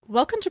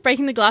Welcome to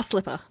Breaking the Glass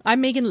Slipper.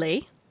 I'm Megan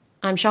Lee.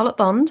 I'm Charlotte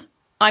Bond.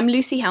 I'm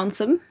Lucy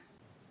Hounsome.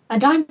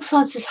 And I'm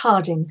Frances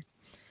Hardinge.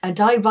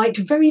 And I write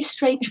very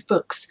strange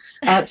books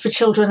for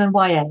children and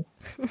YA.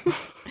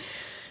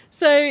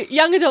 So,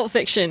 young adult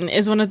fiction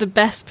is one of the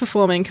best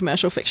performing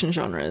commercial fiction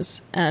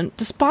genres. And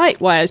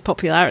despite YA's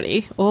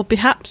popularity, or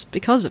perhaps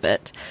because of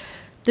it,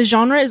 the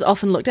genre is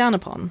often looked down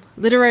upon.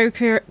 Literary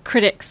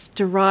critics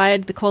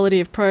deride the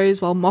quality of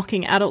prose while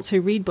mocking adults who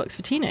read books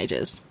for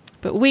teenagers.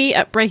 But we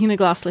at Breaking the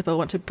Glass Slipper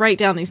want to break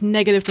down these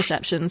negative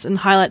perceptions and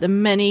highlight the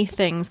many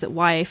things that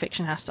YA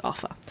fiction has to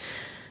offer.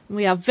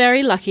 We are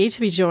very lucky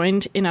to be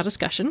joined in our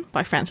discussion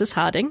by Frances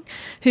Hardinge,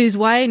 whose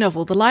YA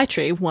novel The Lie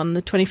Tree won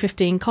the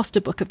 2015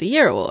 Costa Book of the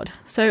Year award.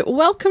 So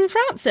welcome,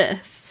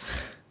 Frances.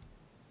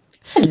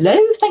 Hello,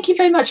 thank you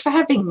very much for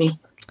having me.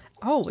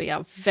 Oh, we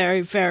are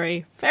very,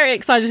 very, very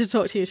excited to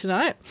talk to you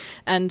tonight.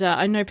 And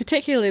I know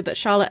particularly that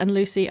Charlotte and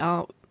Lucy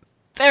are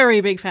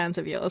very big fans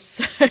of yours.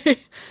 So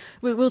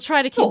we'll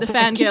try to keep the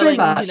fangirling,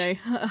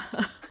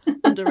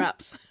 under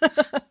wraps.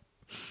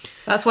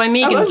 That's why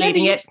Megan's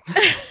leading it.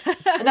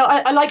 No,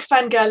 I like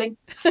fangirling.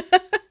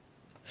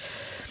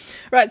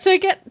 Right, so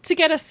to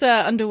get us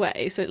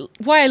underway, so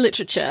YA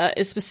literature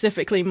is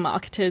specifically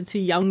marketed to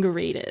younger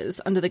readers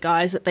under the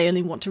guise that they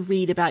only want to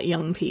read about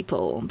young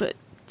people. But,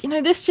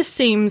 this just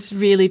seems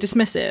really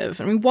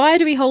dismissive. I mean, why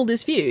do we hold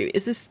this view?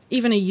 Is this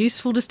even a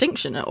useful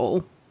distinction at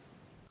all?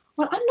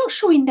 Well, I'm not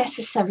sure we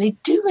necessarily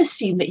do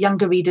assume that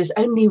younger readers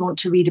only want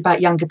to read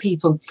about younger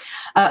people,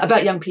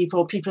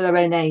 people their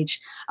own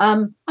age.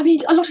 A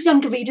lot of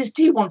younger readers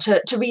do want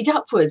to read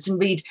upwards and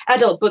read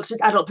adult books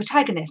with adult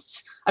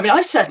protagonists.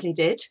 I certainly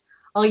did.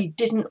 I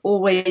didn't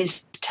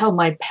always tell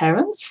my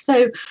parents,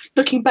 though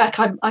looking back,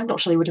 I'm not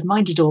sure they would have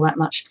minded all that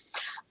much.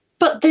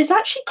 But there's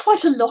actually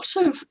quite a lot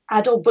of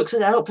adult books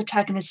with adult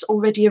protagonists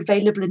already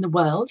available in the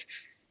world.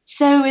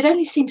 So it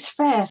only seems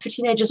fair for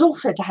teenagers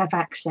also to have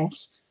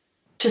access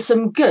to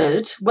some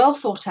good, well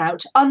thought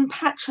out,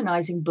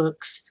 unpatronising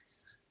books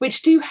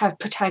which do have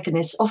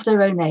protagonists of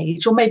their own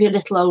age or maybe a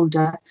little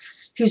older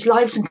whose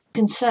lives and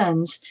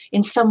concerns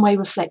in some way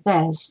reflect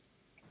theirs.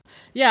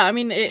 Yeah,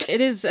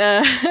 it is,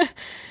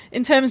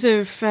 in terms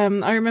of,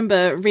 I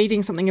remember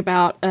reading something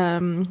about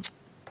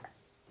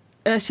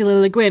Ursula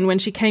Le Guin when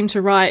she came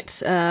to write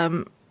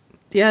the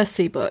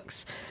Earthsea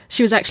books.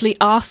 She was actually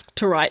asked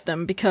to write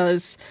them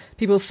because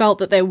people felt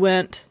that they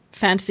weren't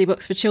fantasy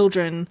books for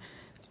children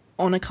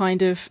on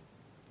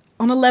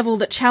a level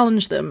that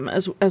challenged them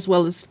as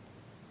well as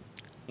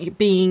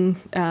being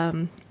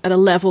at a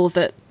level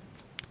that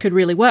could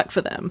really work for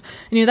them.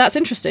 And that's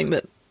interesting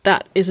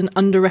that is an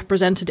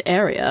underrepresented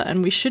area,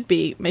 and we should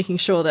be making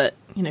sure that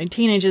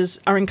teenagers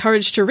are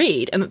encouraged to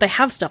read and that they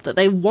have stuff that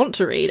they want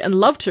to read and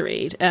love to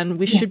read, and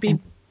we should be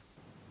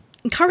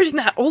encouraging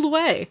that all the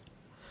way.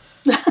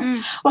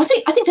 Well,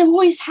 I think there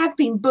always have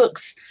been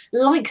books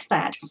like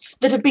that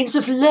have been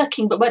sort of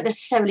lurking but weren't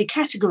necessarily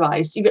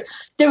categorised.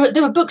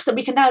 There were books that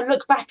we can now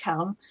look back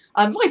on,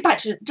 right back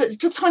to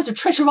times of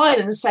Treasure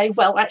Island and say,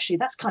 well, actually,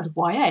 that's kind of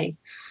YA. Yes.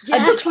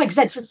 And books like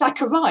Z for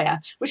Zachariah,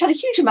 which had a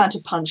huge amount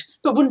of punch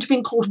but wouldn't have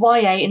been called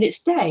YA in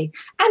its day.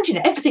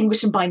 And, everything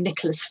written by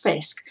Nicholas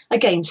Fisk,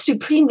 again,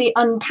 supremely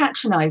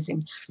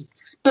unpatronising.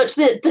 But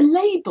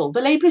the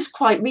label is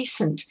quite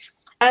recent.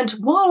 And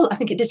while I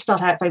think it did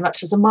start out very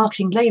much as a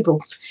marketing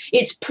label,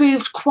 it's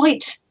proved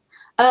quite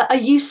a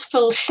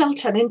useful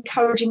shelter and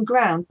encouraging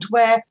ground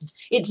where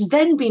it's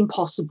then been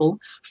possible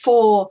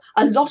for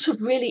a lot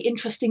of really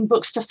interesting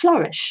books to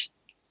flourish.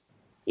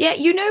 Yeah,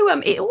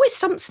 it always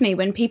stumps me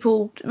when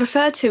people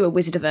refer to A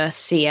Wizard of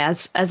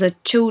Earthsea as a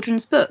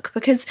children's book,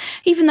 because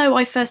even though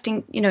I first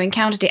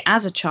encountered it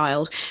as a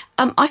child,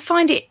 I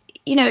find it,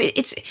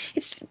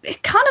 it's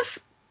kind of,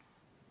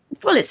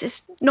 well,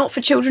 it's not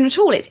for children at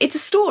all. It's a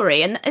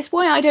story, and it's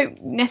why I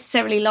don't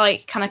necessarily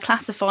like kind of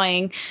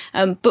classifying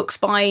books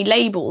by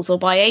labels or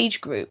by age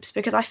groups,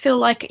 because I feel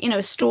like,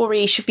 a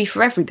story should be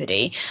for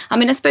everybody.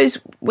 I suppose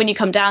when you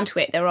come down to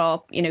it, there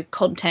are,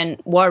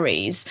 content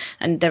worries,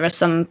 and there are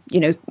some,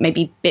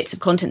 maybe bits of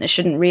content that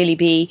shouldn't really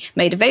be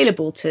made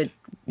available to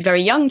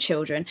very young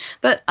children.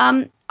 But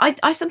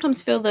I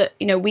sometimes feel that,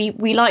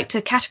 we like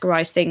to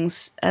categorize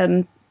things,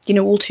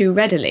 all too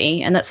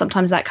readily, and that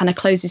sometimes that kind of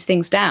closes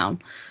things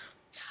down.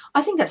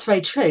 I think that's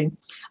very true.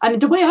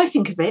 The way I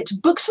think of it,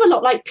 books are a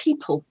lot like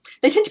people.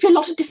 They tend to be a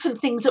lot of different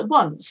things at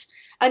once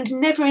and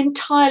never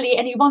entirely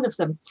any one of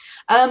them.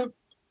 And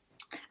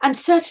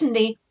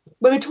certainly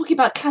when we're talking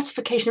about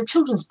classification of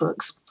children's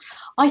books,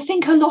 I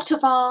think a lot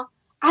of our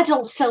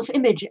adult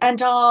self-image and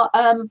our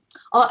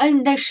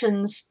own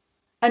notions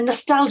and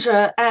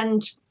nostalgia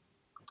and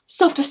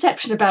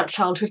self-deception about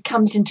childhood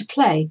comes into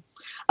play.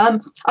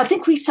 I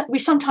think we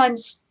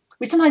sometimes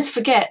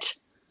forget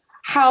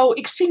how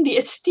extremely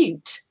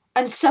astute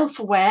and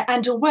self-aware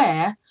and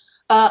aware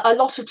a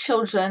lot of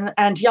children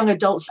and young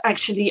adults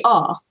actually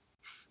are.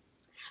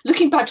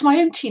 Looking back to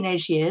my own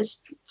teenage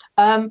years,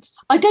 I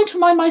don't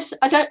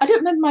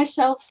remember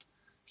myself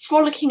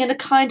frolicking in a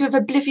kind of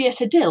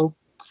oblivious idyll.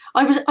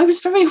 I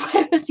was very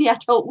aware of the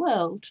adult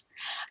world.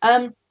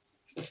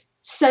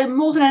 So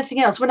more than anything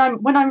else, when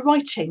I'm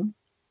writing,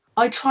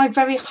 I try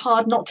very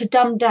hard not to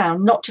dumb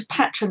down, not to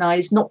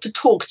patronise, not to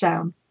talk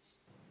down.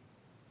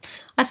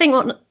 I think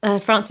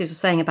what Frances was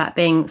saying about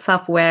being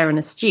self-aware and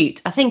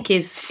astute, I think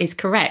is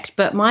correct.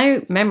 But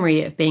my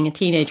memory of being a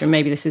teenager, and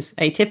maybe this is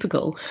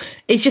atypical,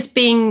 is just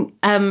being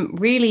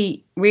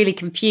really, really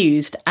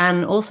confused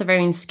and also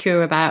very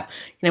insecure about,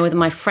 whether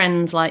my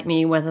friends like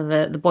me,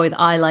 whether the boy that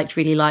I liked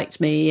really liked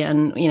me,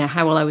 and,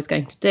 how well I was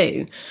going to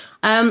do.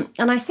 And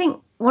I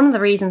think one of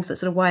the reasons that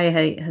sort of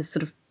YA has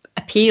sort of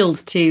appealed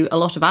to a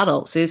lot of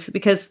adults is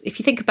because if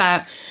you think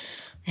about,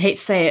 I hate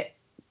to say it,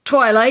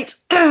 Twilight.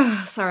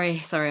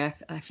 sorry,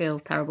 I feel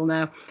terrible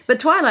now. But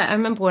Twilight, I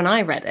remember when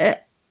I read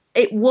it,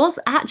 it was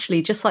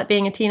actually just like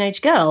being a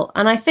teenage girl.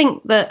 And I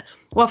think that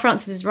while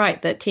Frances is right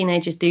that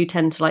teenagers do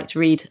tend to like to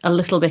read a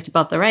little bit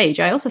above their age,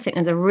 I also think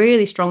there's a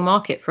really strong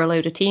market for a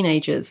load of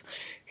teenagers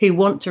who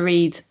want to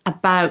read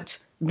about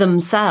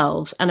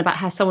themselves and about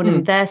how someone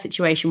in their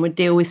situation would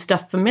deal with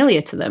stuff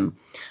familiar to them.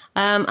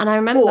 And I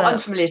remember... Or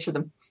unfamiliar to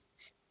them.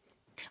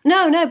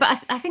 No,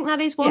 but I think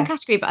that is one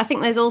category. But I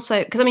think there's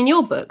also, because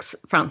your books,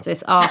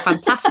 Frances, are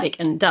fantastic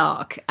and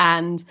dark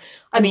and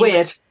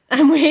weird.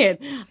 And weird.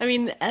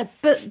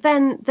 But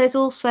then there's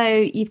also,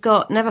 you've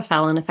got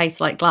Neverfell and A Face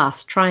Like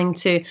Glass trying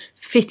to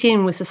fit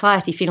in with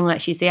society, feeling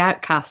like she's the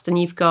outcast. And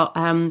you've got,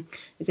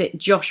 is it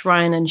Josh,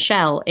 Ryan and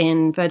Shell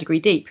in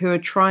Verdigris Deep, who are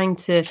trying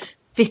to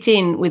fit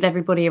in with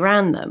everybody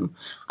around them.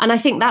 And I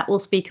think that will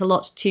speak a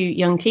lot to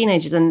young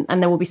teenagers. And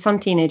there will be some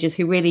teenagers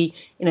who really,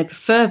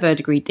 prefer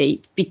Verdigris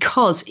Deep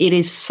because it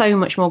is so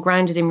much more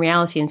grounded in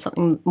reality and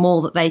something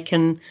more that they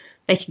can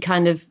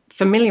kind of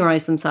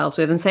familiarize themselves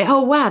with and say,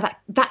 oh, wow,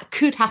 that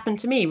could happen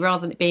to me, rather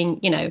than it being,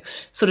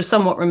 sort of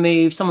somewhat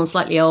removed, someone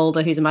slightly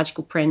older who's a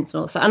magical prince and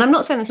all that stuff. And I'm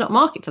not saying there's not a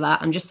market for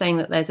that. I'm just saying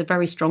that there's a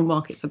very strong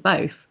market for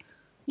both.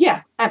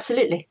 Yeah,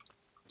 absolutely.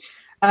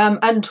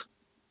 And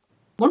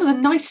one of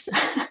the nice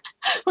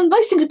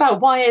things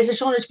about YA as a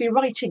genre to be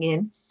writing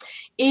in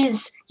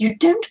is you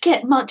don't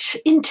get much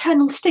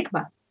internal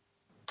stigma.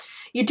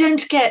 You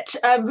don't get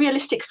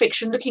realistic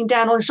fiction looking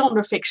down on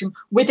genre fiction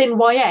within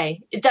YA.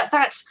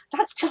 That's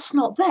just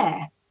not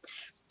there,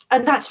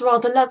 and that's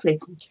rather lovely.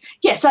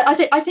 Yes,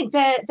 I think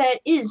there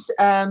is.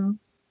 I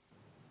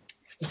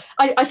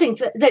think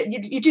that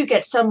you do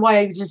get some YA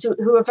readers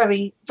who are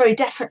very, very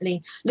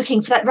definitely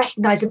looking for that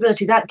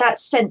recognisability, that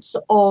sense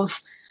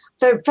of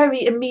very,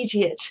 very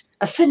immediate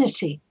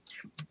affinity.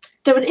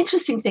 Though an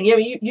interesting thing,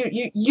 you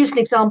use an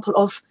example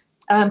of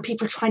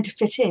people trying to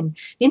fit in.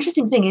 The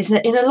interesting thing is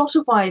in a lot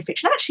of YA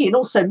fiction, actually, and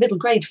also middle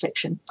grade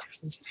fiction,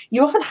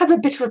 you often have a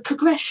bit of a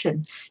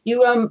progression.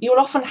 You'll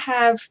often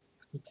have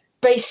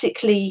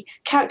basically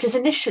characters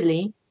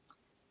initially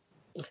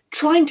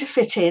trying to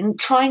fit in,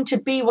 trying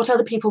to be what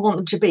other people want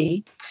them to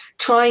be,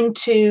 trying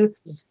to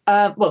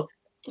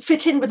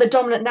fit in with a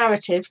dominant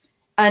narrative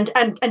and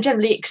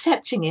generally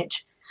accepting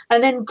it,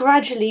 and then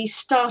gradually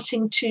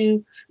starting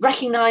to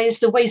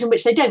recognise the ways in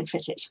which they don't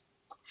fit it,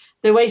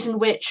 the ways in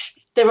which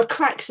there are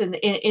cracks in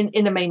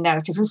the main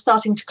narrative, and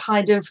starting to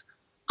kind of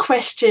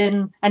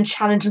question and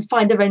challenge and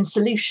find their own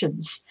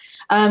solutions.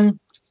 One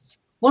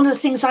of the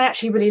things I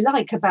actually really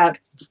like about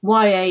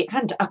YA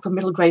and upper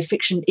middle grade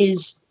fiction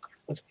is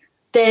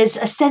there's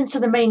a sense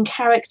of the main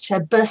character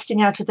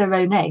bursting out of their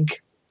own egg,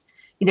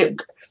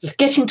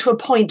 getting to a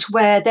point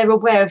where they're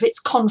aware of its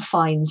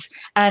confines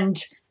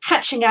and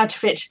hatching out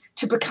of it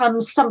to become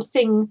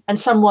something and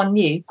someone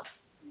new.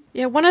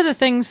 Yeah, one of the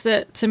things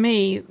that, to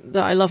me,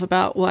 that I love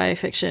about YA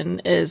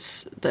fiction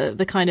is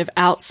the kind of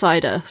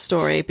outsider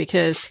story,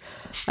 because,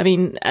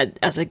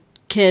 as a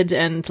kid,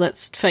 and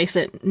let's face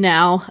it,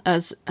 now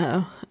as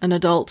an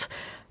adult,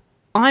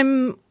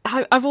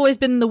 I've always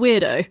been the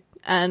weirdo,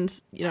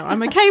 and,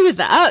 I'm okay with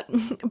that.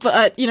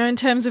 But, in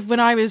terms of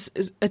when I was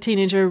a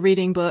teenager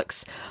reading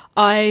books,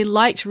 I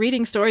liked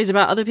reading stories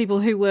about other people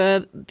who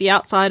were the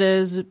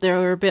outsiders. They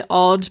were a bit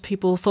odd.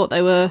 People thought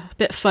they were a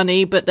bit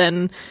funny, but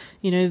then,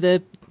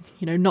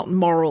 not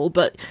moral,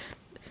 but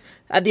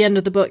at the end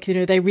of the book,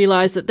 they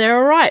realize that they're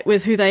all right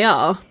with who they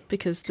are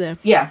because they're,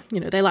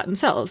 they like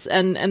themselves.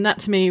 And that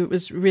to me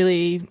was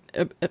really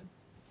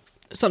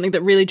something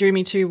that really drew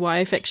me to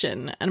YA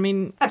fiction.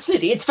 And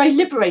absolutely. It's very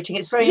liberating.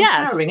 It's very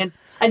empowering.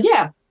 And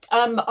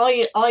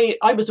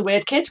I was a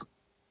weird kid.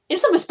 In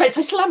some respects,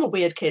 I still am a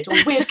weird kid, or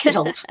weird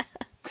kidult.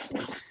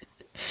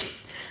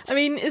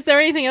 Is there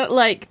anything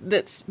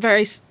that's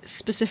very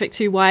specific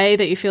to YA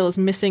that you feel is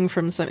missing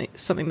from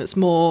something that's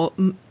more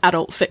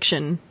adult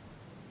fiction?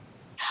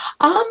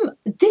 I'm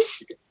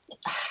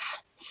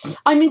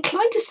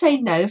inclined to say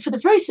no, for the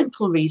very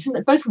simple reason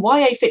that both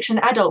YA fiction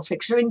and adult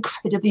fiction are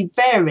incredibly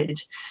varied.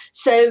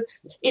 So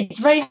it's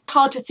very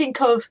hard to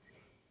think of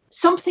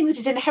something that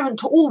is inherent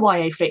to all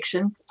YA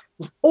fiction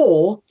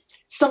or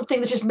something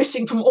that is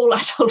missing from all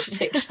adult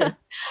fiction.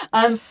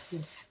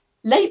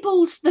 The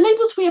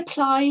labels we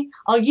apply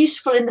are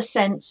useful in the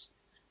sense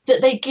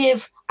that they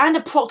give an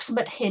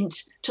approximate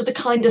hint to the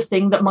kind of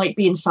thing that might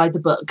be inside the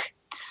book.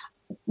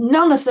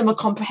 None of them are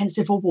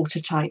comprehensive or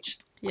watertight.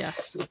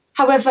 Yes.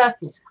 However,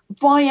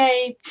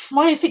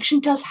 YA fiction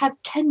does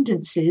have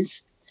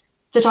tendencies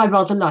that I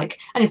rather like.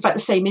 And in fact,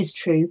 the same is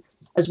true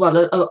as well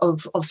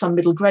of some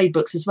middle grade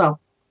books as well.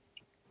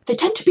 They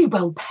tend to be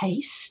well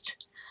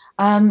paced.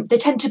 They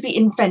tend to be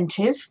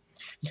inventive.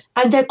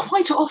 And they're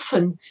quite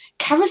often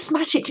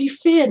charismatically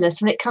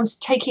fearless when it comes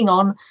to taking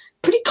on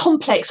pretty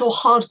complex or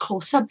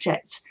hardcore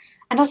subjects.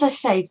 And as I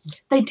say,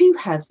 they do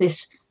have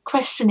this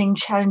questioning,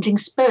 challenging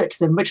spirit to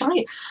them, which I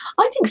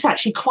think is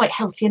actually quite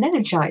healthy and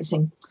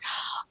energizing.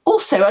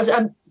 Also, as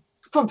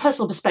from a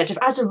personal perspective,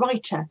 as a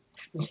writer,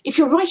 if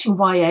you're writing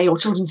YA or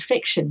children's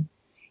fiction,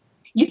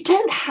 you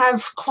don't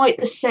have quite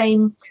the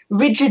same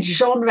rigid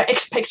genre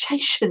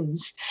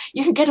expectations.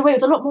 You can get away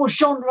with a lot more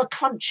genre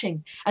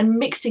crunching and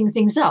mixing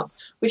things up,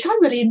 which I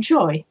really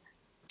enjoy.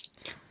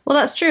 Well,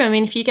 that's true. I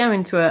mean, if you go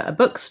into a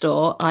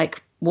bookstore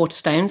like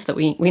Waterstones, that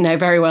we know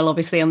very well,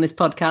 obviously, on this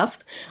podcast,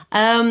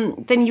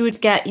 then you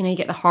would get, you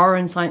get the horror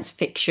and science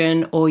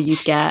fiction, or you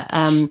get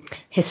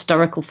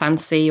historical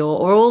fantasy,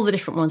 or all the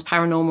different ones,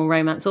 paranormal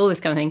romance, all this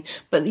kind of thing.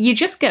 But you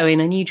just go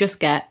in and you just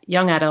get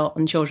young adult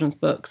and children's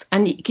books,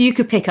 and you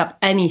could pick up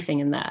anything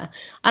in there.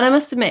 And I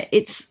must admit,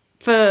 it's,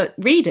 for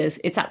readers,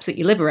 it's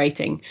absolutely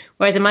liberating.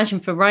 Whereas imagine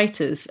for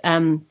writers,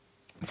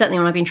 certainly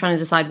when I've been trying to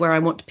decide where I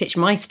want to pitch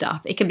my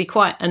stuff, it can be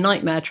quite a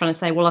nightmare trying to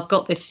say, well, I've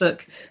got this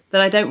book that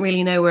I don't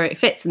really know where it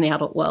fits in the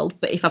adult world,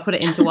 but if I put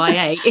it into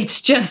YA,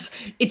 it's just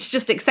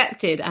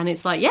accepted, and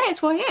it's like, yeah,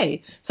 it's YA.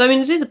 So I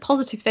mean, it is a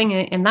positive thing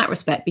in that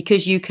respect,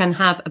 because you can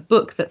have a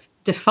book that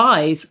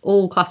defies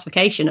all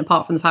classification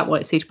apart from the fact why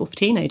it's suitable for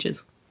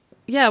teenagers.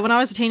 Yeah, when I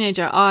was a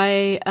teenager,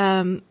 I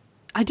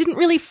didn't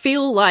really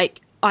feel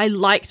like I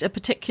liked a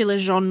particular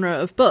genre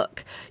of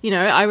book.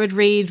 I would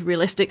read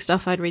realistic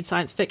stuff, I'd read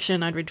science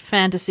fiction, I'd read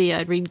fantasy,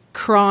 I'd read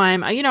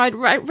crime. I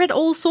read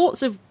all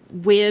sorts of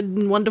weird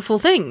and wonderful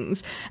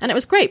things. And it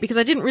was great because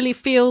I didn't really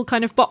feel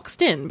kind of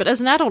boxed in. But as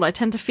an adult, I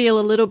tend to feel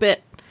a little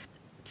bit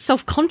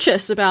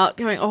self-conscious about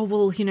going, oh,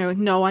 well,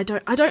 no, I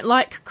don't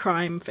like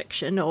crime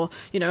fiction, or,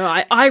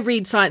 I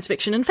read science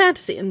fiction and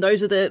fantasy, and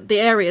those are the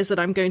areas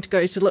that I'm going to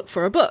go to look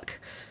for a book.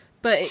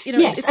 But,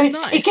 yes, it's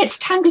nice. It gets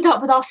tangled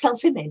up with our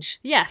self-image.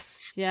 Yes.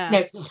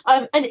 Yeah.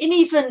 And in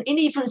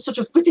even sort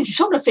of within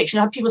genre fiction,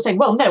 I have people saying,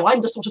 well, no,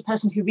 I'm the sort of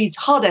person who reads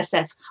hard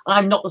SF.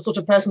 I'm not the sort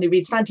of person who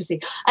reads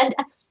fantasy. And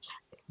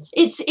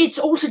it's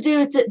all to do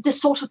with the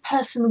sort of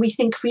person we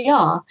think we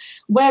are.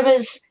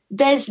 Whereas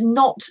there's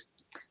not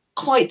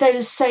quite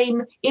those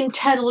same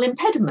internal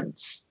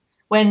impediments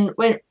with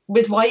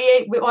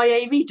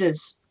YA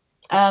readers.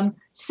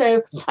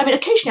 So, I mean,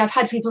 occasionally I've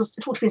had people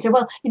talk to me and say,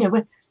 well,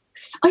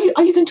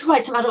 are you going to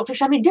write some adult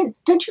fiction? I mean,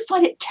 don't you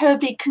find it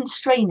terribly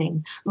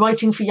constraining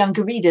writing for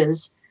younger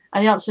readers?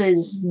 And the answer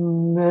is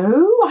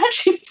no. I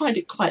actually find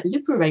it quite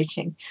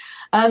liberating,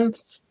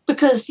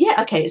 because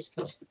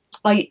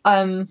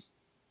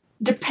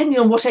depending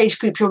on what age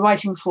group you're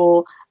writing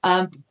for,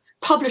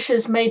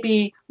 publishers may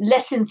be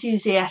less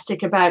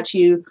enthusiastic about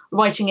you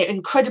writing it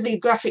incredibly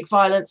graphic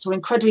violence or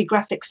incredibly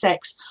graphic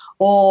sex,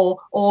 or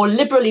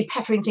liberally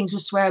peppering things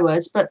with swear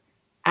words. But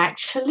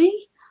actually,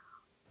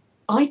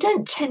 I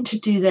don't tend to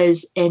do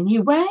those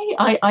anyway.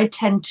 I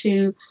tend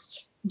to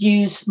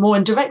use more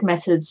indirect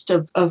methods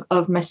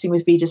of messing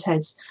with readers'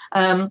 heads.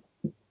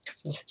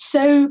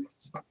 So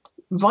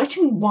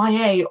writing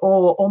YA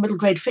or middle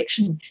grade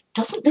fiction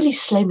doesn't really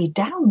slow me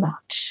down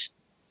much.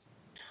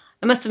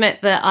 I must admit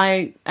that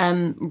I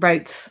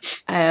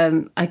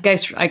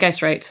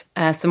ghost wrote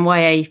some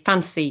YA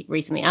fantasy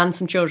recently, and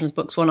some children's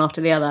books, one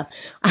after the other.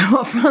 And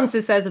what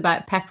Frances says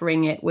about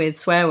peppering it with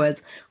swear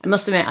words, I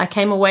must admit I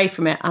came away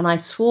from it and I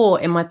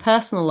swore in my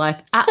personal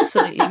life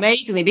absolutely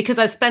amazingly, because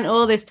I spent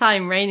all this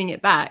time reining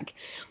it back.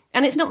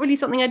 And it's not really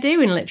something I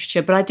do in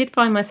literature, but I did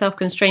find myself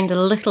constrained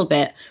a little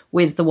bit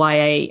with the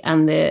YA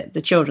and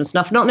the children's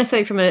stuff. Not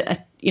necessarily from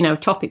a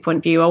topic point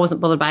of view. I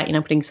wasn't bothered about,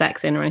 putting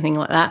sex in or anything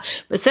like that.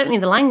 But certainly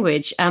the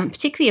language,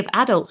 particularly of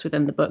adults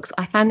within the books,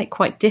 I found it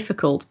quite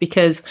difficult,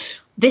 because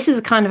this is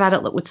a kind of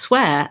adult that would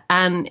swear,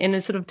 and in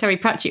a sort of Terry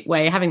Pratchett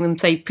way, having them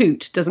say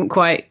poot doesn't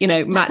quite,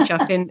 match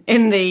up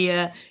in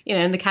the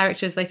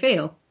characters they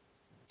feel.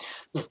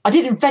 I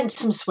did invent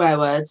some swear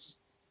words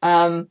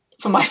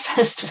for my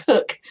first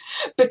book,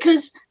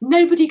 because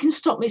nobody can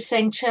stop me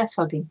saying chair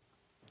fugging.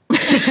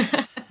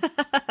 I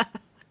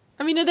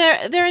mean, are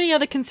there any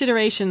other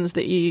considerations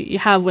that you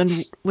have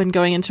when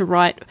going in to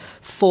write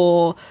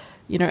for,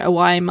 a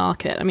YA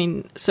market? I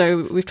mean,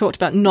 so we've talked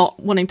about not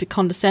wanting to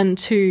condescend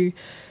to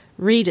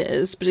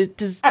readers, but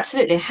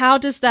absolutely. How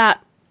does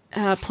that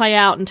play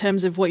out in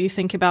terms of what you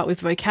think about with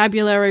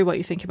vocabulary, what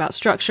you think about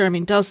structure? I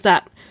mean, does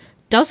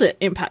it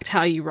impact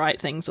how you write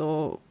things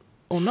or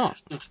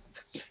not?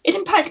 It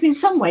impacts me in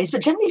some ways,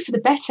 but generally for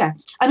the better.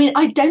 I mean,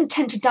 I don't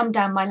tend to dumb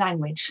down my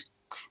language.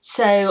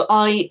 So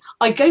I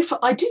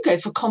do go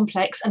for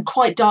complex and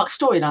quite dark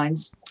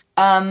storylines,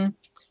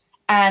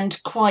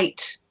 and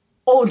quite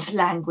odd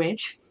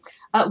language.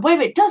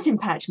 Where it does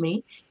impact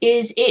me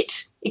is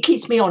it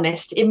keeps me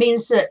honest. It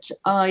means that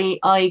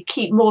I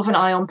keep more of an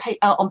eye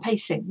on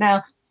pacing.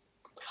 Now,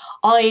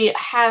 I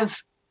have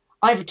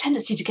a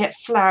tendency to get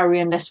flowery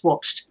and less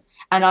watched.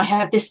 and I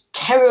have this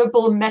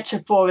terrible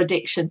metaphor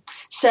addiction.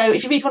 So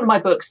if you read one of my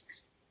books,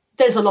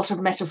 there's a lot of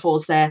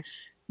metaphors there.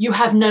 You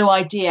have no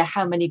idea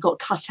how many got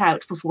cut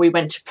out before we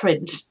went to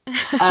print,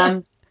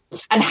 and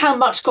how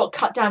much got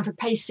cut down for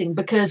pacing,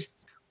 because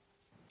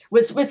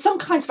with some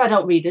kinds of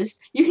adult readers,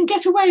 you can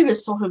get away with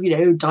sort of,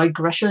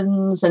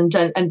 digressions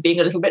and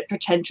being a little bit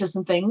pretentious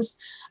and things.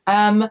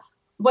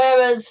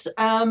 Whereas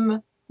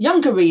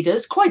younger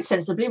readers, quite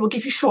sensibly, will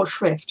give you short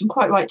shrift, and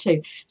quite right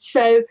too.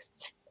 So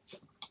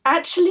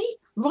actually,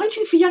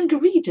 writing for younger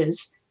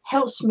readers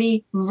helps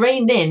me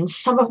rein in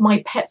some of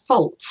my pet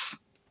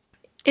faults.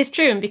 It's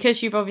true, and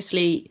because you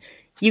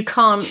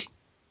can't.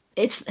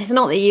 It's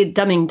not that you're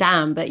dumbing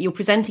down, but you're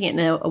presenting it in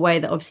a way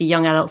that obviously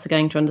young adults are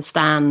going to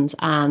understand,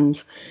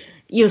 and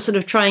you're sort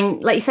of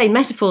trying, like you say,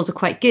 metaphors are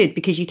quite good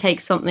because you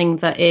take something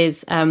that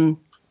is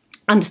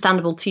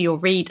understandable to your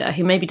reader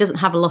who maybe doesn't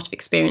have a lot of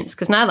experience.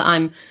 Because now that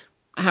I'm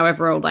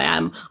however old I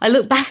am, I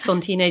look back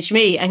on teenage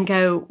me and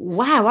go,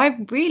 wow, I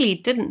really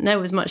didn't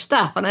know as much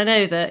stuff. And I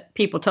know that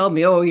people told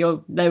me, oh,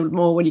 you'll know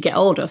more when you get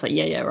older. I was like,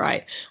 yeah,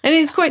 right. And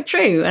it's quite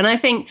true. And I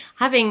think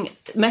having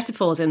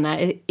metaphors in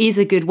there is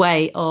a good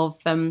way of,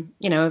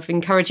 of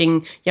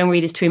encouraging young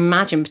readers to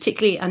imagine.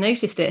 Particularly, I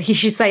noticed it. You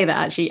should say that,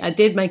 actually. I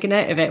did make a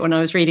note of it when I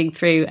was reading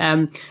through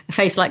A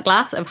Face Like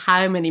Glass of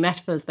how many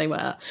metaphors they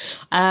were.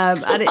 I'm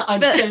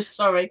so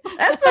sorry.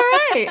 That's all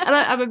right. And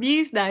I'm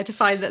amused now to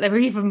find that there were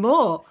even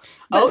more.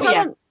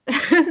 But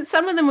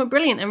some of them were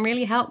brilliant and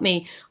really helped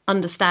me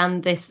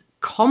understand this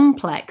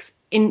complex,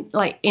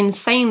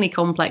 insanely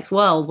complex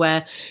world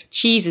where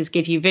cheeses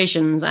give you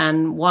visions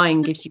and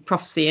wine gives you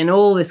prophecy and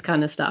all this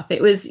kind of stuff.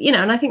 It was,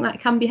 and I think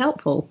that can be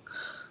helpful.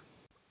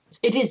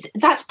 It is.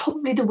 That's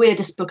probably the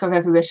weirdest book I've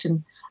ever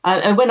written.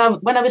 And when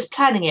I was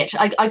planning it,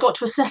 I got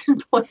to a certain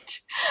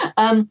point.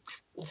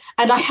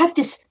 And I have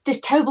this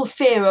terrible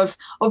fear of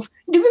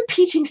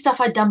repeating stuff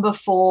I'd done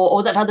before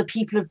or that other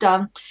people have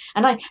done.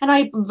 And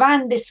I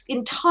ran this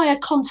entire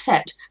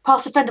concept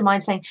past a friend of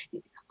mine saying,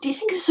 do you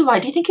think this is all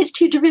right? Do you think it's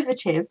too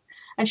derivative?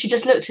 And she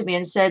just looked at me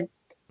and said,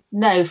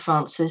 no,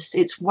 Frances,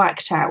 it's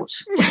whacked out.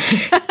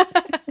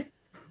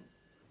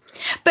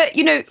 But,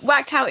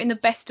 whacked out in the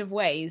best of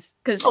ways.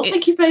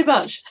 Thank you very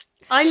much.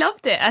 I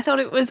loved it. I thought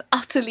it was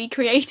utterly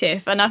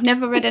creative, and I've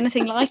never read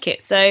anything like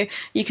it. So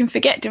you can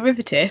forget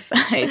derivative.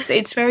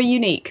 It's very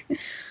unique.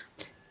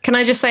 Can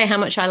I just say how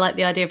much I like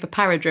the idea of a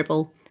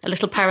paradribble, a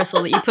little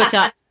parasol that you put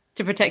up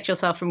to protect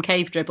yourself from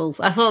cave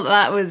dribbles? I thought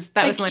that was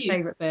my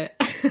favourite bit.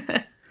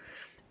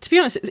 To be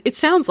honest, it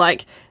sounds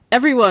like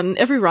every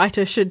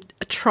writer should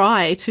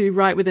try to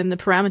write within the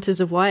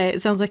parameters of YA.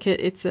 It sounds like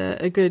it's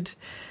a good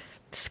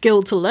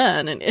skill to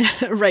learn, and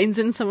it reins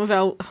in some of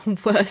our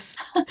worst.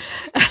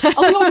 We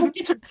all have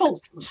different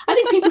faults. I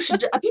think people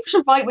should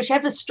write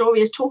whichever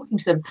story is talking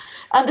to them.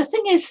 And the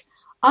thing is,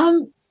 I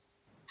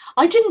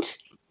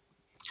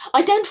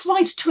don't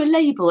write to a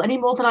label any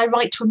more than I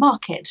write to a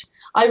market.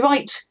 I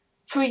write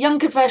for a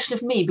younger version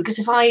of me, because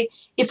if I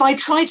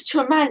tried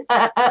to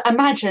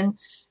imagine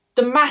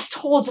the massed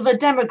hordes of a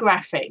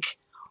demographic,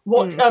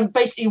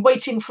 basically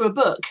waiting for a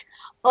book,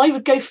 I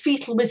would go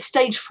fetal with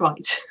stage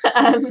fright.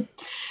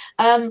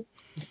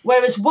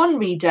 Whereas one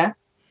reader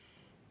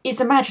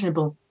is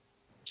imaginable.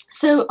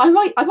 So I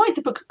write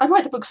the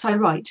books I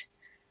write,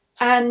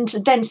 and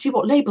then see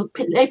what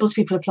labels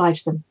people apply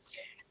to them.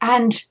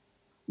 And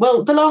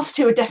well, the last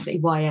two are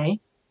definitely YA.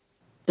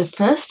 The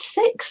first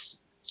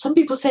six, some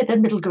people say they're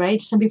middle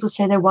grade, some people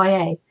say they're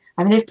YA.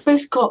 I mean, they've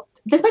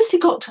mostly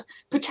got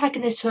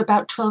protagonists who are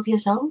about 12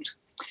 years old,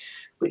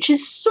 which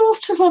is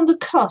sort of on the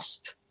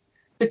cusp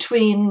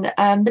between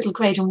middle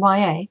grade and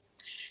YA.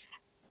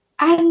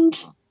 And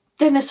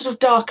then they're sort of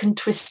dark and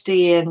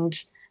twisty and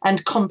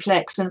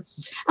complex, and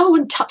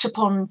touch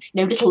upon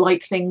little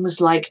light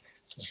things like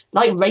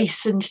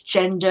race and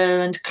gender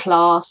and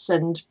class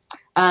and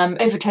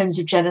overtones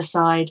of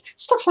genocide,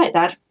 stuff like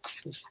that.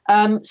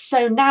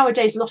 So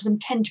nowadays, a lot of them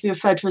tend to be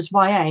referred to as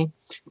YA.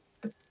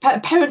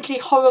 Apparently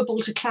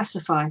horrible to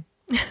classify.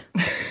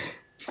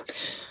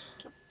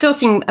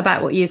 Talking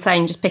about what you were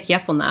saying, just picking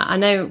up on that, I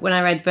know when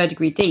I read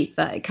Verdigris Deep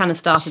that it kind of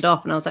started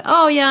off and I was like,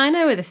 oh yeah, I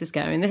know where this is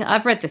going.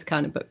 I've read this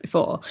kind of book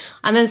before.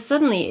 And then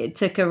suddenly it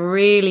took a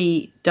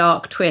really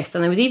dark twist,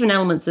 and there was even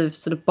elements of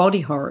sort of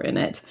body horror in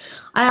it.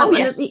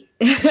 Yes.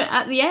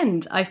 At the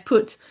end, I've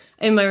put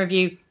in my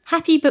review,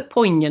 happy but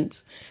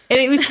poignant. And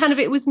it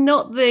was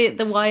not the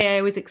YA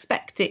I was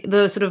expecting,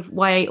 the sort of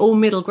YA all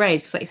middle grade,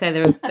 because like you say,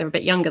 they're a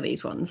bit younger,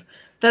 these ones.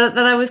 That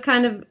I was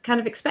kind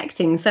of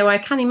expecting. So I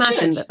can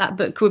imagine that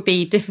book would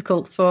be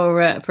difficult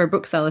for a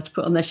bookseller to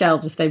put on their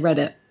shelves if they read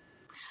it.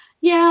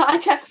 Yeah, I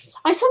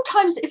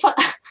sometimes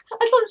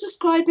I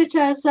describe it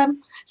as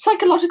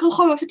psychological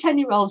horror for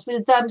 10-year-olds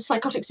with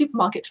psychotic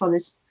supermarket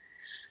trolleys,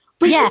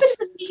 which is a bit of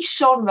a niche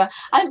genre.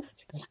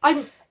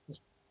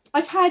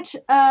 I've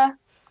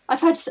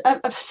had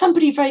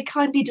somebody very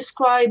kindly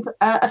describe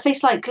A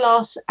Face Like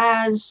Glass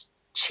as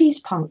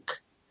cheese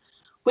punk,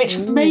 which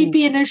may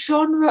be in a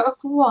genre of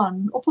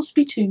one or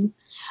possibly two.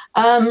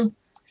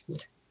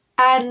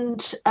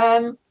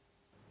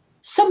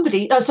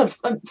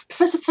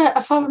 Professor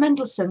Farah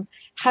Mendelssohn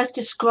has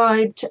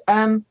described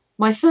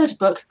my third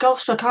book,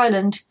 Gulfstruck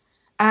Island,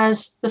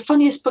 as the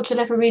funniest book you'll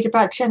ever read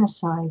about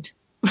genocide.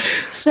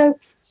 So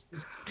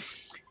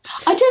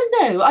I don't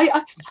know.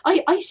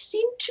 I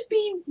seem to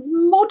be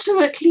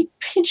moderately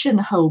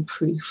pigeonhole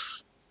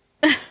proof.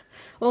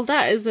 Well,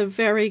 that is a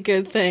very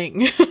good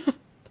thing.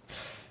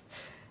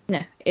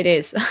 No, it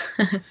is.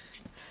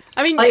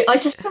 I mean, I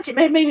suspect it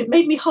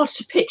made me hard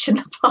to pitch in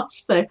the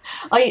past, though.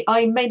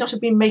 I may not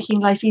have been making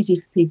life easy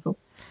for people.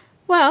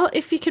 well,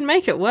 if you can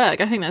make it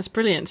work, I think that's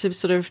brilliant to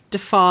sort of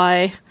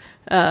defy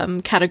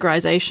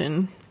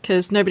categorization,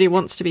 because nobody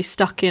wants to be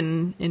stuck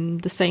in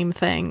the same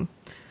thing.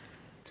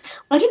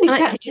 I didn't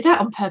exactly do that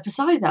on purpose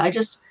either.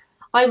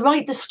 I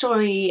write the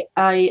story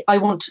I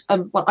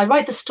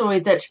write the story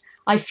that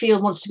I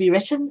feel wants to be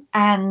written,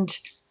 and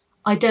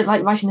I don't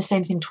like writing the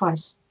same thing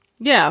twice.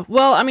 Yeah,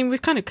 well, I mean,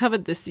 we've kind of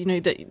covered this,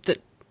 that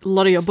a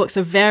lot of your books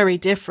are very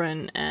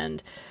different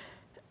and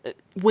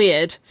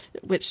weird,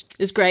 which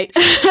is great.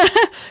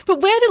 But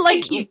where do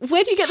you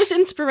get this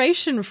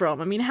inspiration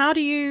from? I mean,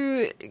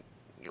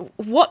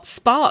 what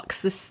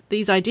sparks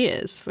these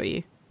ideas for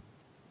you?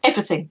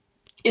 Everything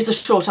is a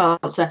short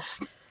answer.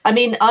 I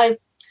mean,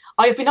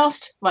 I've been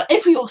asked, well,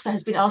 every author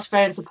has been asked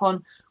variants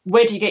upon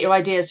where do you get your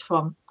ideas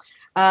from.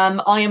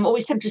 I am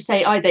always tempted to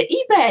say either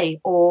eBay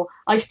or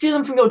I steal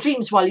them from your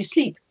dreams while you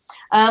sleep.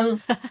 But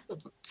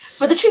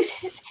the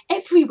truth is,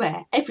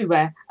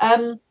 everywhere.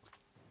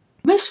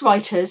 Most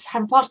writers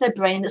have a part of their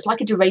brain that's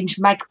like a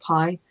deranged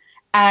magpie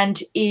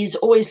and is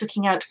always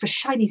looking out for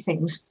shiny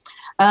things,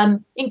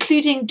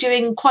 including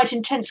during quite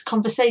intense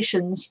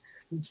conversations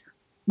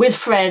with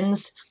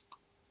friends,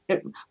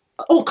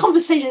 or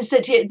conversations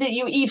that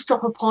you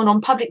eavesdrop upon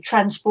on public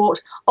transport,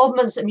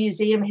 oddments at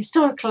museum,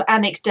 historical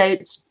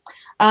anecdotes,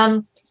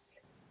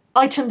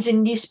 items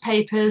in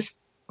newspapers,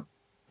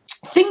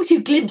 things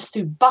you glimpse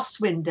through bus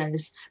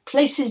windows,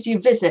 places you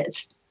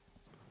visit,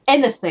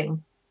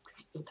 anything.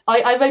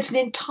 I wrote an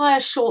entire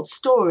short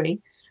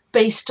story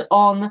based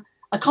on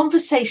a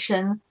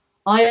conversation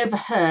I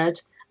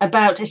overheard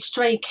about a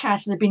stray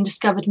cat that had been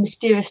discovered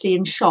mysteriously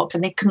in shock,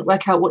 and they couldn't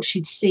work out what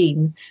she'd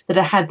seen that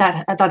had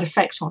that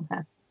effect on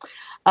her.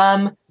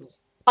 I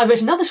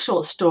wrote another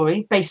short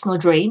story based on a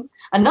dream,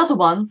 another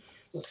one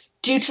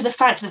due to the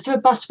fact that through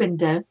a bus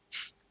window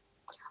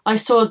I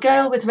saw a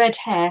girl with red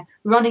hair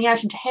running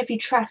out into heavy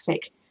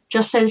traffic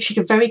just so that she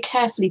could very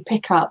carefully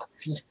pick up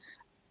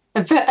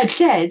a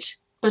dead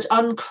but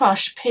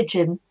uncrushed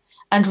pigeon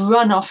and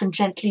run off and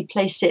gently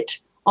place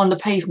it on the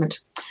pavement.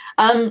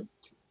 I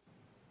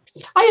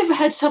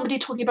overheard somebody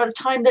talking about a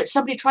time that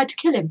somebody tried to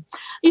kill him.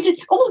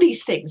 All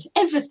these things,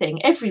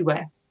 everything,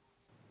 everywhere.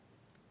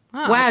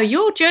 Wow,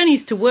 your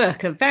journeys to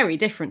work are very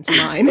different to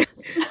mine.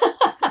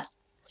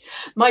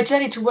 My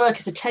journey to work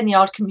is a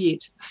 10-yard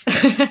commute.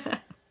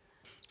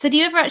 So do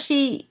you ever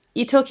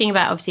you're talking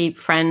about obviously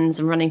friends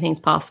and running things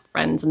past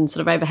friends and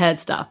sort of overheard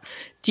stuff.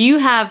 Do you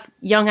have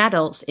young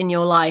adults in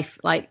your life,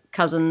 like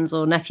cousins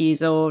or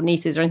nephews or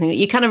nieces or anything, that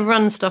you kind of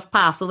run stuff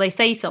past, or they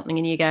say something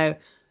and you go,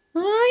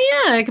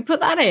 oh yeah, I could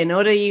put that in?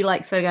 Or do you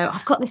like sort of go,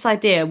 I've got this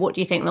idea, what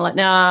do you think? And they're like,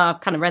 no,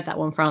 I've kind of read that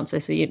one,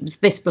 Frances. It was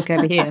this book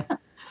over here.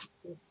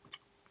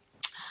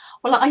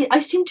 Well, I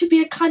seem to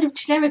be a kind of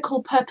generic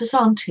all-purpose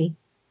auntie.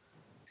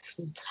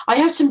 I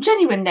have some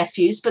genuine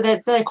nephews, but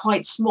they're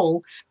quite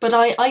small. But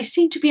I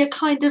seem to be a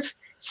kind of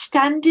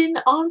stand-in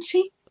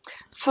auntie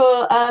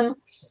for a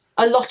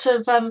lot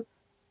of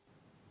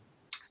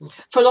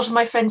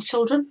my friends'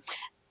 children,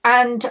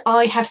 and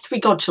I have 3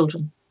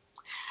 godchildren.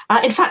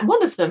 In fact,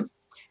 one of them,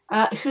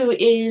 who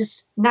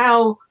is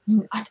now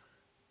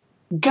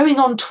going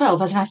on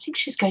 12, as in I think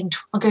she's going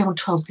on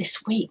 12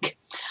 this week.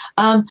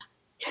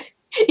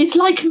 It's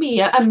like me,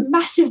 a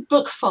massive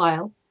book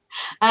file,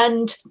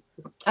 and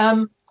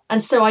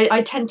so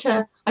I tend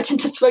to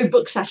throw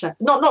books at her,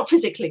 not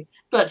physically,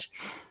 but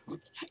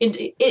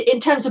in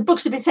terms of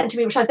books that have been sent to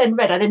me, which I've then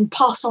read, I then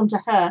pass on to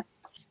her,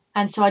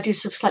 and so I do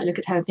sort of slightly look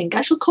at her and think,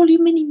 I shall call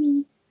you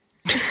Mini-Me.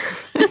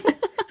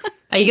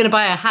 Are you going to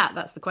buy a hat?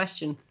 That's the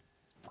question.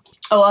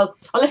 Oh,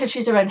 I'll let her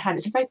choose her own hat.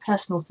 It's a very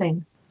personal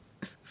thing.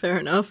 Fair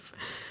enough.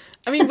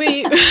 I mean,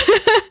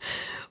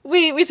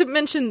 we should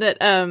mention that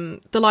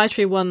the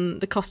Library won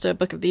the Costa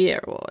Book of the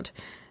Year award.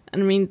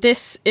 And I mean,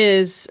 this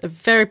is a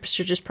very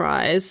prestigious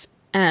prize.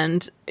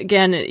 And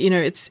again,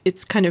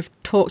 it's kind of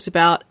talked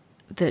about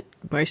that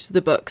most of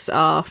the books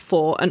are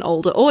for an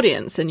older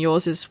audience, and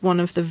yours is one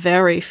of the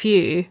very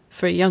few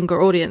for a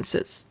younger audience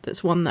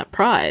that's won that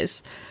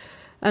prize.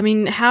 I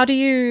mean, how do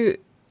you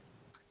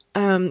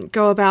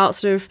go about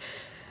sort of,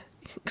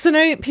 because I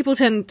know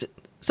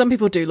some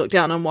people do look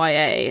down on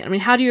YA. I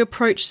mean, how do you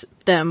approach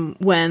them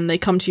when they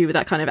come to you with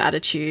that kind of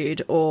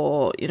attitude?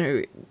 Or,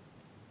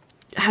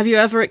 have you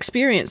ever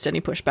experienced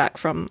any pushback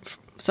from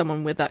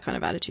someone with that kind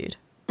of attitude?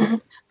 Well,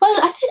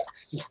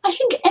 I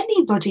think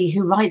anybody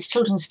who writes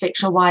children's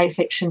fiction or YA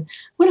fiction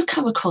will have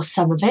come across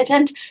some of it,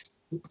 and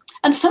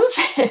some of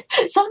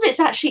it's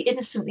actually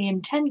innocently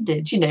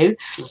intended. You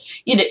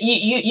mentioned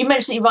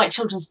that you write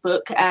children's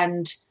book,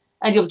 and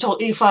and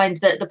you find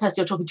that the person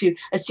you're talking to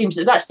assumes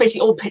that that's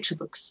basically all picture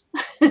books.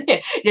 One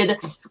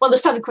of the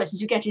standard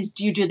questions you get is,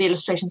 do you do the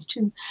illustrations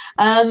too?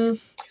 And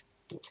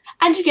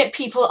you get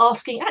people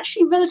asking,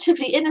 actually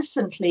relatively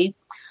innocently,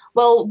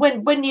 well,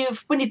 when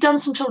you've done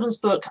some children's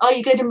book, are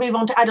you going to move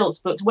on to adults'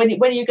 books? When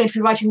are you going to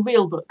be writing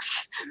real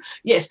books?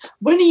 Yes,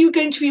 when are you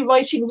going to be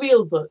writing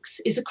real books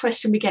is a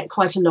question we get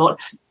quite a lot.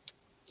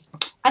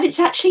 And it's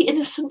actually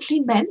innocently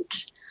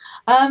meant.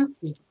 And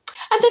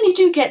then you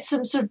do get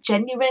some sort of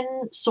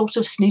genuine sort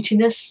of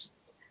snootiness,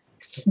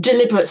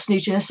 deliberate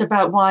snootiness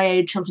about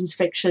YA children's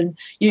fiction.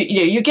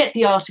 You get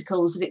the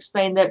articles that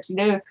explain that,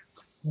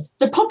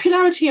 the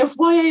popularity of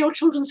YA or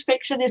children's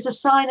fiction is a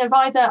sign of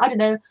either, I don't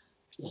know,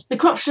 the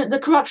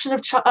corruption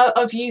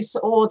of youth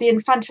or the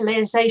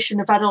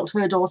infantilization of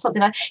adulthood or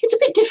something like that. It's a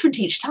bit different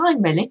each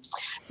time, really.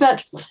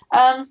 But,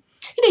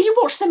 you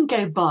watch them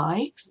go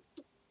by.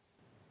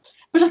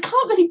 But I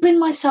can't really bring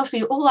myself to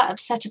be all that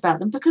upset about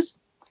them because,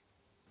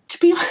 to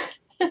be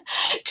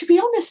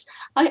honest,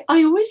 I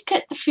always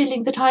get the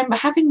feeling that I'm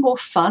having more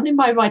fun in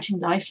my writing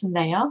life than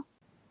they are.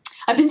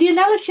 I mean, the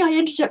analogy I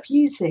ended up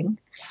using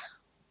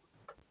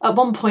at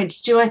one point,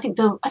 I think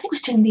it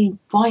was during the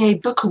YA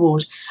Book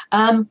Award,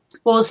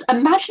 was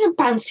imagine a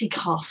bouncy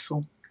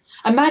castle.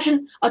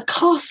 Imagine a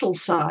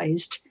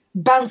castle-sized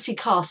bouncy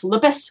castle, the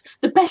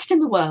best in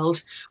the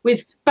world,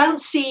 with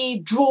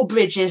bouncy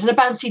drawbridges and a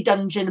bouncy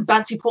dungeon and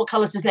bouncy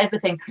portcullises and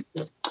everything.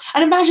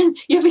 And imagine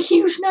you have a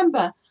huge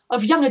number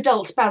of young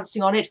adults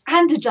bouncing on it,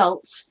 and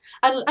adults,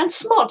 and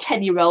smart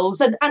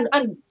 10-year-olds, and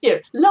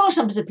large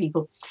numbers of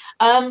people.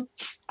 And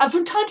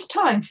from time to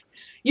time,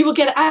 you will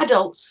get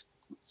adults,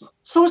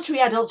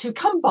 solitary adults, who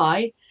come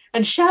by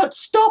and shout,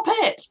 "Stop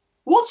it!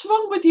 What's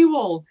wrong with you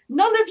all?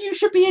 None of you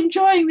should be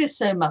enjoying this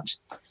so much."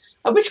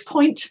 At which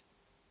point,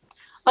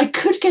 I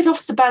could get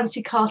off the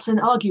bouncy castle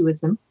and argue with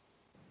them.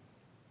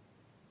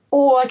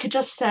 Or I could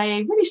just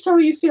say, "Really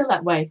sorry you feel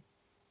that way."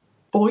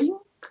 Boing.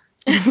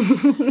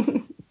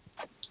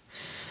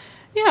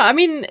 Yeah, I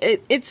mean,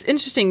 it's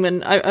interesting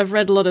when I've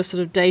read a lot of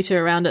sort of data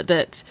around it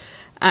that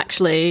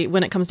actually,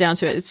 when it comes down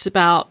to it, it's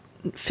about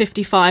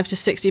 55 to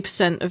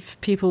 60% of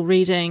people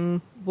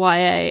reading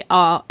YA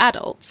are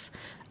adults.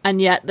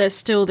 And yet there's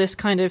still this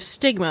kind of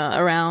stigma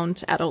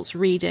around adults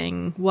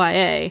reading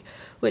YA,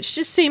 which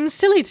just seems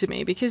silly to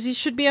me because you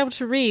should be able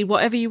to read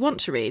whatever you want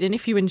to read. And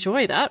if you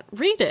enjoy that,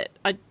 read it.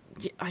 I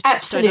just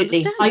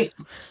absolutely don't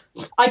understand.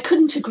 I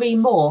couldn't agree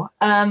more.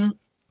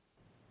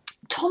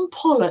 Tom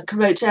Pollock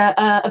wrote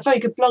a very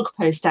good blog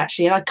post,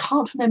 actually, and I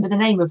can't remember the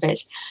name of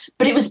it,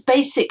 but it was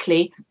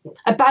basically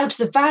about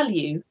the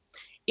value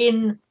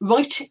in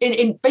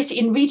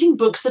reading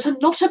books that are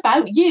not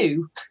about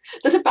you,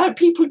 that are about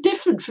people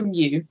different from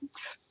you,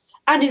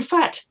 and in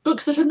fact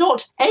books that are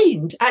not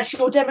aimed at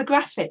your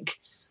demographic.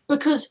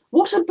 Because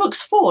what are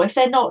books for if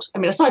they're not? I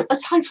mean,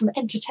 aside from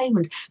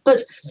entertainment,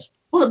 but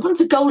one of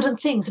the golden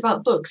things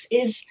about books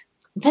is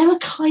they're a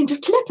kind of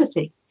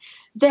telepathy.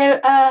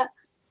 They're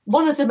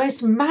one of the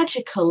most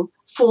magical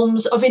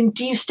forms of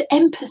induced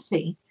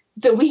empathy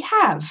that we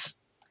have.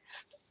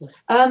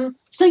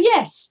 So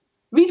yes,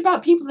 read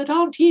about people that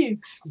aren't you.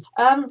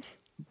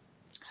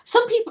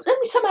 Some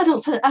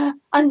adults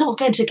are not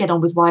going to get on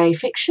with YA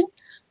fiction,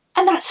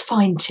 and that's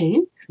fine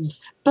too.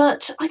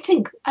 But I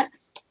think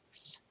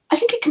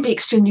it can be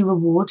extremely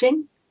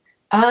rewarding.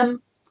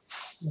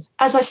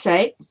 As I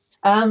say,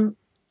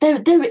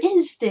 there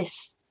is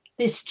this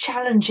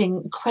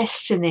challenging,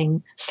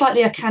 questioning,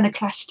 slightly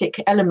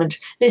iconoclastic element,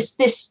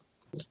 this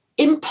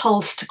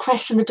impulse to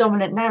question the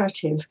dominant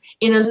narrative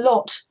in a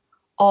lot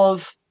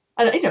of,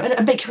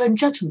 and make your own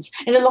judgments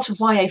in a lot of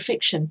YA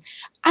fiction.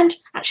 And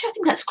actually, I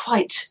think that's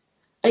quite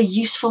a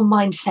useful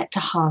mindset to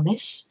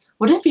harness,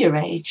 whatever your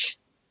age.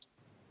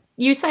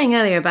 You were saying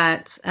earlier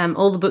about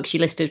all the books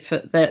you listed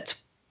that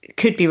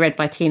could be read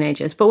by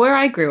teenagers, but where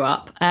I grew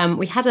up,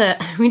 we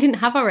didn't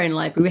have our own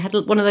library. We had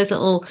one of those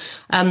little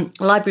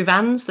library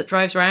vans that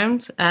drives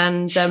around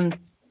and that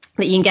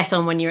you can get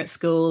on when you're at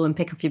school and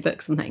pick up your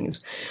books and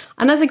things.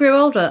 And as I grew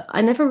older,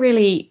 I never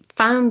really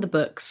found the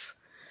books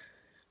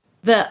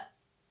that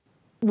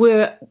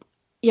were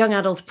young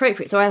adult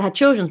appropriate. So I had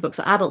children's books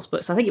or adults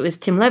books. I think it was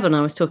Tim Levin I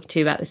was talking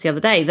to about this the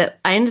other day, that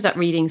I ended up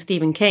reading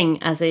Stephen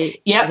King as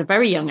a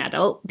very young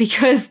adult,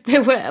 because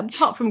there were,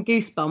 apart from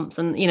Goosebumps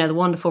and, the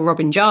wonderful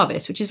Robin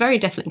Jarvis, which is very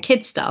definitely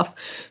kid stuff,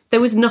 there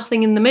was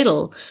nothing in the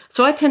middle.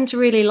 So I tend to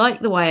really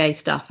like the YA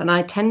stuff, and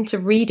I tend to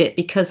read it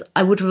because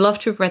I would love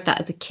to have read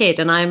that as a kid.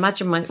 And I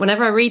imagine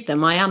whenever I read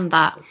them, I am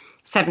that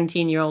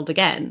 17-year-old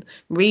again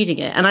reading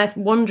it. And I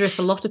wonder if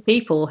a lot of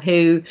people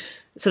who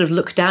sort of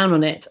look down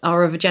on it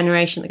are of a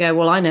generation that go,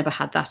 well, I never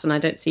had that and I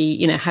don't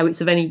see, how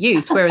it's of any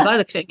use. Whereas I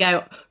look at it and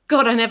go,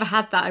 God, I never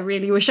had that. I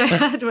really wish I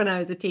had when I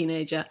was a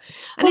teenager.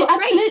 And well,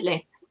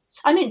 absolutely.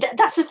 I mean,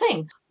 that's the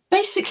thing.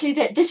 Basically,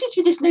 there seems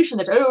to be this notion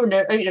that YA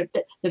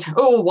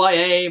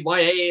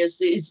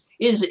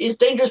is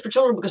dangerous for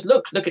children because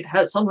look,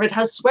 some of it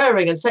has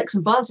swearing and sex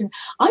and violence. And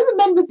I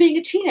remember being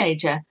a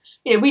teenager.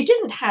 We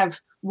didn't have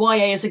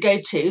YA as a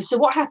go-to. So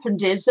what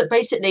happened is that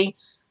basically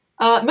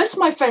most of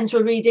my friends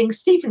were reading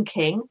Stephen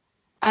King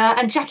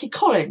and Jackie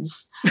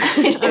Collins.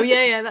 Oh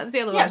yeah, that's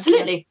the other one. Yeah,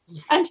 absolutely.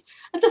 And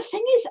the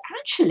thing is,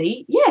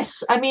 actually,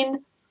 yes, I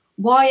mean,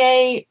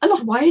 a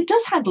lot of YA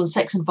does handle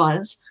sex and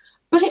violence,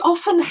 but it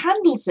often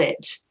handles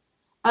it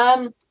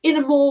in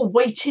a more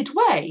weighted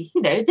way.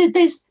 You know,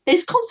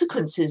 there's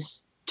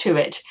consequences to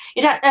it.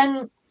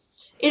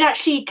 It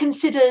actually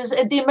considers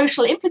the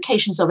emotional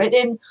implications of it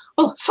in,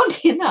 well,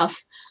 funny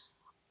enough,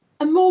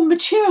 a more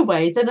mature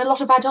way than a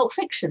lot of adult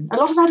fiction. A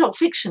lot of adult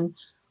fiction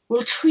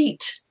will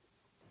treat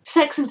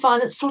sex and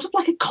violence sort of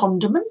like a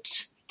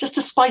condiment, just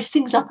to spice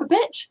things up a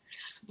bit.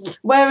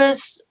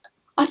 Whereas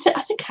I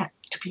think,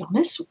 to be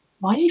honest,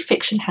 YA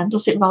fiction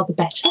handles it rather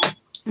better.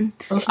 A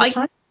lot of the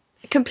time.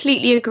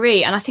 Completely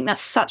agree, and I think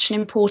that's such an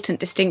important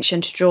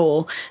distinction to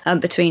draw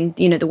between,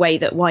 you know, the way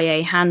that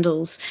YA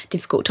handles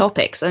difficult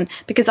topics. And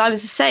because I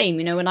was the same,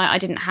 you know, when I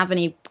didn't have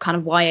any kind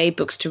of YA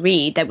books to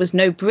read, there was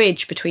no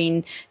bridge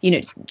between, you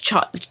know,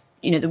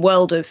 the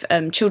world of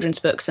children's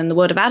books and the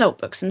world of adult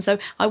books. And so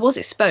I was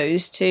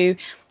exposed to,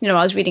 you know,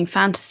 I was reading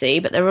fantasy,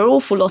 but there were an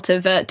awful lot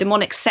of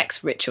demonic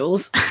sex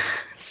rituals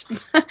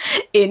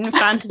in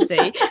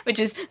fantasy, which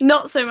is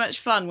not so much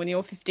fun when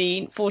you're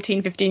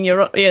 14, 15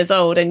 years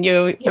old and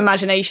your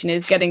imagination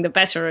is getting the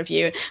better of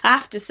you. I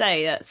have to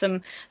say that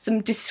some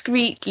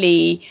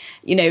discreetly,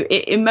 you know,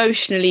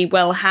 emotionally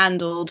well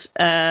handled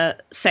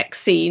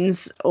sex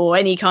scenes or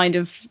any kind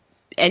of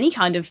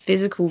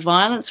physical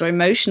violence or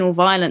emotional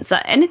violence,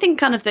 that anything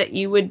kind of that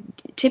you would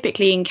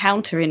typically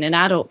encounter in an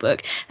adult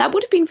book, that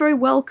would have been very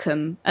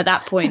welcome at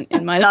that point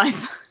in my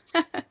life.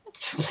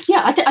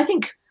 Yeah, I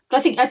think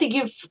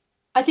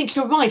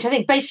you're right. I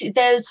think basically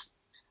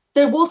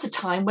there was a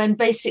time when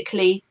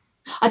basically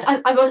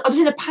I was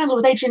in a panel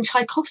with Adrian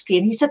Tchaikovsky,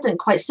 and he said something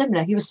quite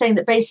similar. He was saying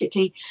that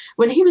basically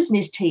when he was in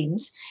his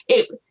teens,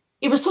 it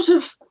was sort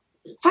of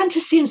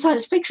fantasy and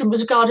science fiction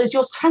was regarded as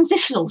your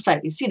transitional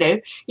phase. You know,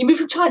 you move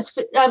from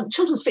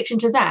children's fiction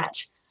to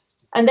that,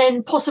 and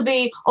then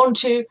possibly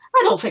onto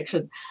adult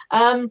fiction.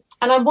 And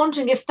I'm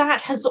wondering if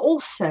that has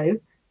also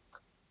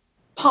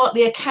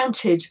partly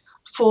accounted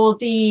for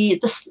the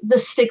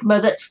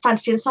stigma that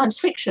fantasy and science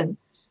fiction,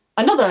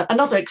 another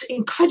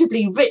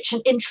incredibly rich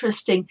and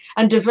interesting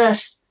and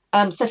diverse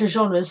set of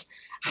genres,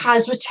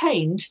 has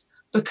retained,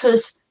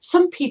 because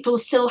some people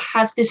still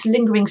have this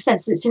lingering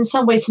sense that it's in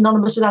some way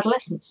synonymous with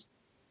adolescence.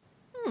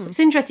 It's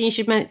interesting you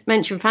should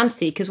mention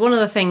fantasy, because one of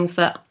the things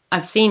that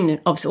I've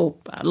seen, obviously, or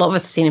a lot of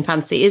us have seen in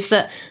fantasy, is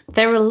that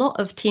there are a lot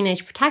of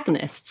teenage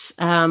protagonists,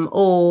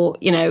 or,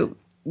 you know,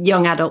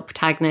 young adult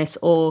protagonists,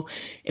 or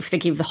if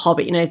thinking of The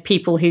Hobbit, you know,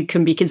 people who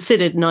can be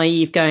considered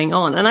naive going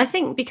on. And I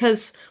think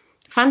because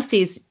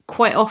fantasy is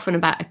quite often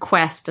about a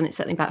quest, and it's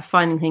certainly about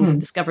finding things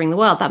and discovering the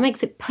world, that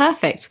makes it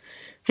perfect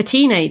for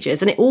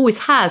teenagers, and it always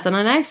has. And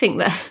I now think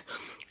that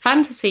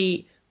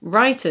fantasy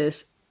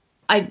writers,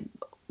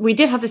 we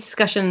did have this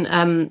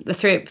discussion, the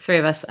three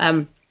of us,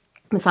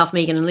 myself,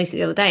 Megan and Lucy,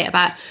 the other day,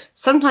 about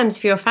sometimes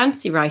if you're a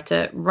fantasy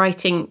writer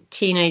writing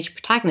teenage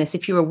protagonists,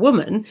 if you're a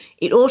woman,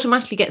 it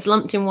automatically gets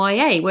lumped in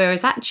YA,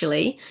 whereas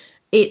actually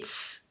it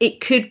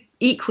could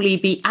equally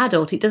be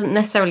adult. It doesn't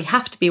necessarily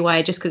have to be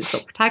YA just because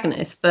it's got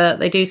protagonists, but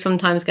they do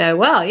sometimes go,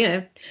 well, you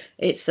know,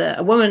 it's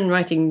a woman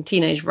writing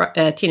teenage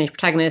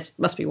protagonist,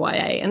 must be YA.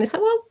 And it's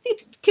like, well,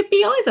 it could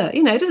be either.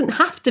 You know, it doesn't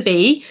have to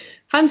be.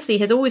 Fantasy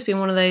has always been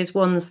one of those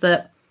ones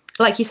that,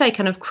 like you say,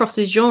 kind of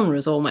crosses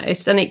genres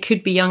almost, and it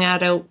could be young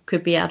adult,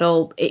 could be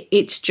adult.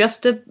 It's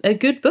just a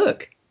good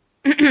book.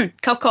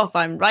 Cough, cough,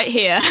 I'm right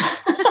here.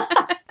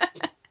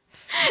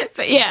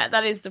 But yeah,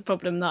 that is the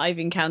problem that I've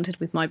encountered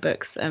with my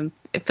books.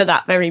 For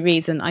that very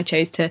reason, I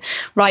chose to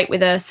write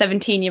with a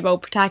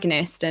 17-year-old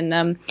protagonist, and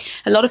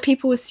a lot of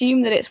people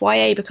assume that it's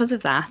YA because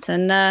of that,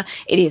 and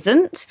it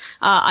isn't.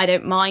 I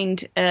don't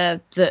mind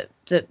that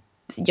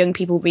young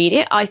people read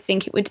it. I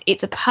think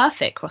it's a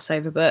perfect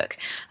crossover book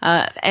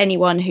for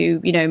anyone who,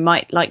 you know,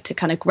 might like to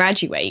kind of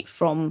graduate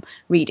from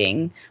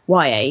reading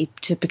YA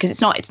because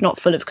it's not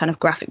full of kind of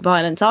graphic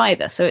violence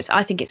either. So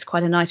I think it's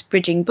quite a nice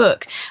bridging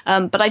book.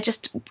 But I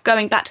just,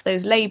 going back to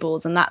those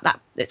labels, and that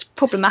it's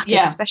problematic,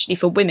 especially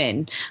for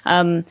women.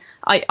 That's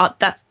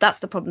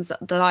the problems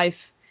that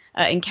I've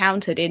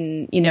encountered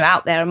in, you know,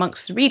 out there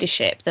amongst the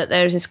readership, that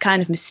there's this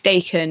kind of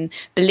mistaken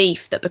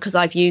belief that because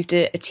I've used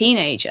a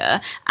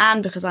teenager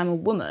and because I'm a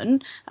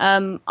woman,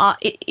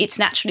 it's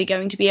naturally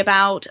going to be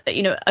about,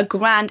 you know, a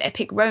grand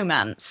epic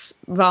romance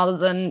rather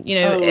than, you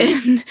know,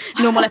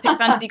 normal epic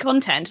fantasy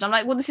content. And I'm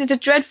like, well, this is a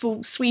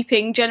dreadful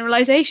sweeping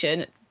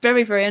generalization.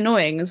 Very, very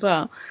annoying as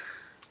well.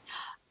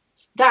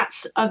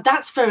 That's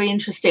very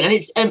interesting, and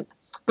it's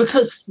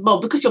because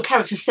your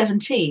character's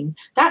 17,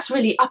 that's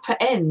really upper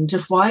end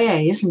of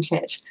YA, isn't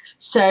it?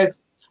 So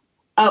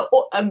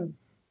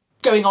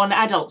going on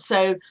adult.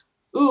 So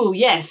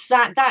yes,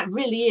 that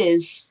really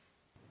is,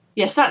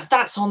 yes,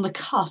 that's on the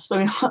cusp. I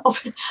mean,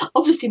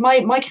 obviously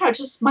my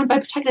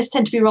protagonists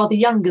tend to be rather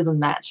younger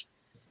than that,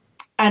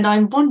 and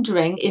I'm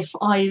wondering if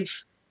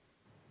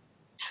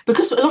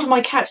because a lot of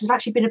my characters have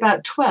actually been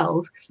about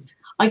 12,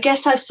 I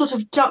guess I've sort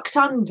of ducked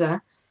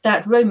under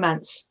that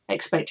romance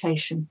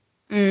expectation.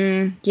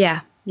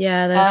 Yeah.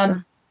 There's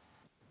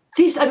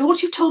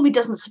what you've told me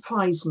doesn't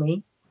surprise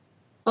me.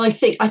 I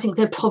think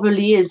there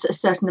probably is a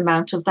certain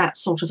amount of that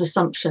sort of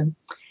assumption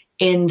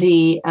in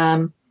the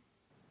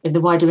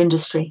wider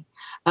industry.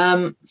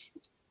 I'm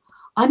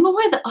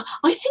aware that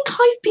I think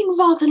I've been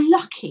rather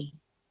lucky.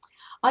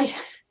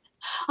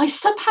 I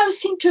somehow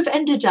seem to have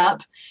ended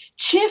up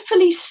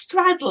cheerfully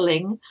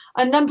straddling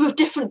a number of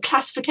different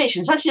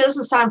classifications. Actually, it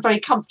doesn't sound very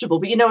comfortable,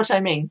 but you know what I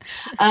mean.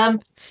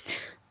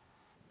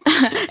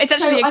 It's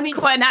actually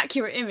quite an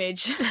accurate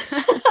image.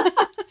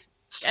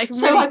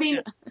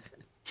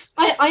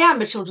 I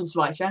am a children's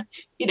writer.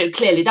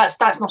 Clearly that's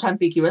not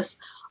ambiguous.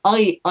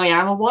 I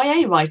am a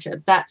YA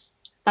writer. That's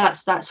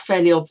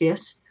fairly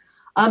obvious.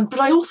 But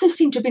I also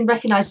seem to have been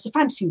recognised as a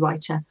fantasy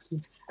writer,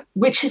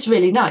 which is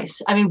really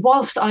nice. I mean,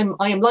 whilst I am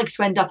likely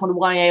to end up on a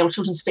YA or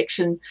children's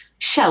fiction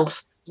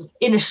shelf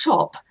in a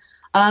shop,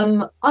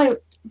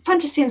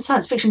 fantasy and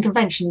science fiction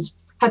conventions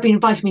have been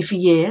inviting me for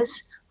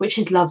years, which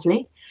is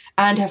lovely,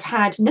 and have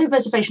had no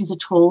reservations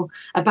at all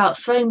about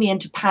throwing me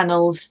into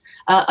panels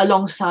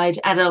alongside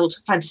adult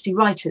fantasy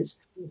writers.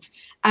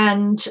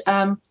 And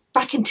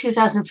back in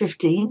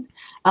 2015,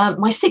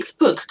 my sixth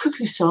book,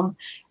 Cuckoo Song,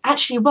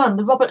 actually won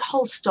the Robert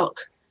Holstock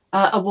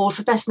Award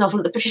for Best Novel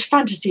at the British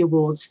Fantasy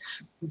Awards,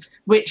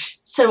 and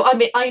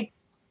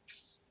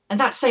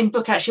that same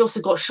book actually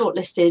also got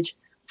shortlisted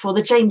for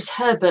the James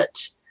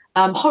Herbert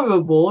Horror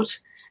Award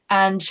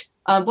and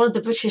one of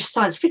the British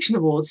Science Fiction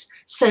Awards.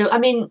 So, I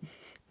mean,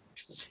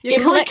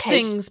 you're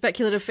collecting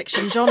speculative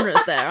fiction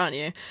genres there, aren't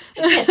you?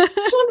 Yes,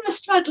 genre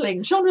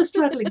straddling.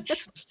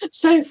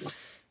 So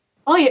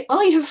I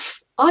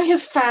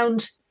have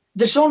found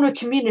the genre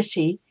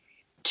community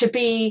to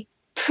be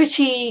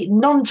pretty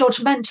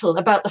non-judgmental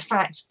about the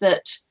fact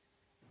that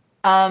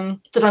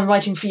I'm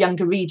writing for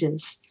younger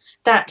readers.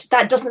 That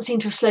doesn't seem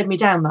to have slowed me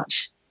down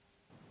much.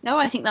 No,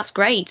 I think that's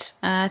great.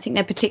 I think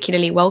they're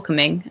particularly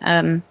welcoming.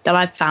 That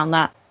I've found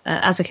that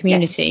as a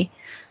community.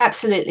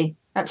 Yes,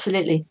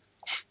 absolutely.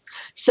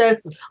 So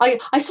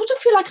I sort of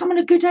feel like I'm in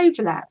a good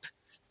overlap,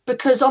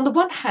 because on the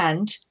one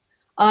hand,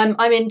 I'm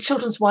in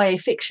children's YA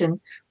fiction,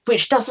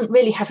 which doesn't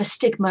really have a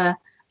stigma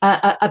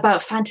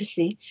about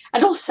fantasy,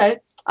 and also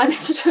I'm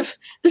sort of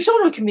the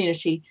genre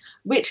community,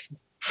 which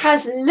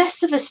has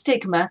less of a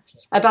stigma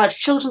about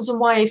children's and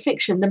YA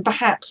fiction than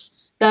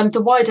perhaps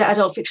the wider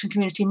adult fiction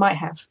community might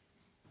have.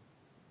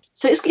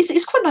 So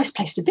it's quite a nice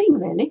place to be,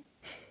 really.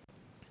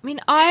 I mean,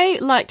 I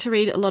like to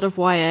read a lot of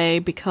YA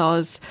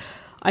because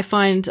I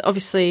find,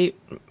 obviously,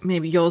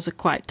 maybe yours are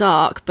quite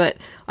dark, but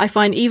I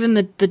find even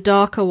the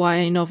darker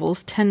YA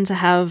novels tend to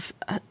have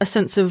a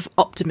sense of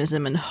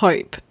optimism and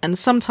hope. And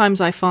sometimes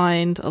I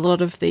find a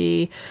lot of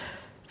the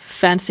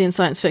fantasy and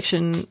science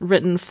fiction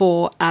written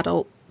for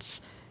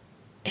adults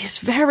is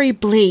very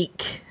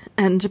bleak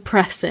and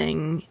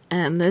depressing,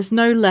 and there's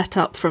no let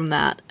up from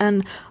that.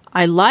 And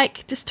I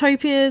like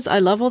dystopias, I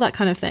love all that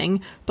kind of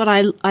thing, but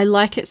I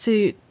like it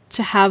to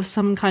have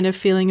some kind of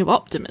feeling of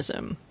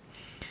optimism.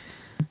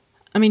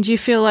 I mean, do you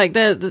feel like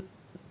that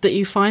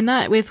you find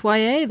that with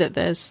YA, that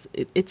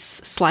it's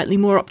slightly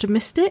more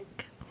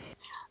optimistic?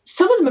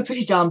 Some of them are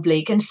pretty darn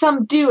bleak, and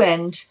some do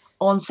end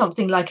on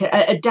something like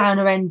a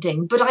downer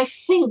ending. But I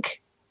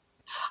think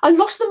a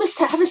lot of them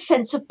have a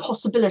sense of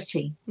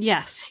possibility.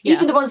 Yes.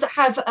 Even the ones that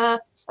have a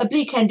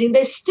bleak ending,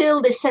 there's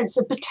still this sense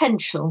of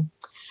potential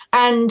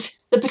and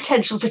the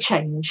potential for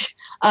change.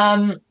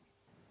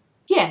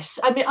 Yes,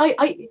 I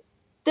mean,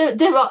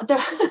 there are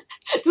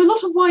a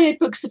lot of YA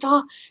books that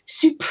are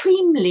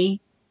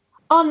supremely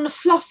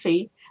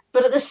unfluffy,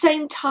 but at the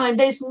same time,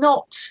 there's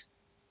not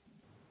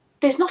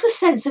a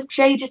sense of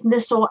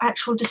jadedness or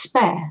actual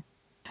despair.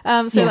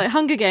 Like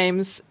Hunger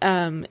Games,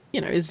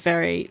 is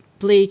very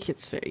bleak.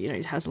 It's very,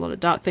 it has a lot of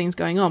dark things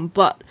going on,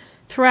 but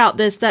throughout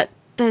there's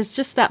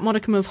just that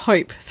modicum of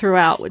hope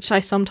throughout, which I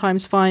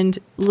sometimes find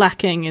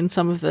lacking in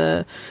some of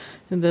the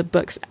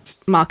books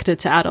marketed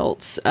to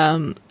adults.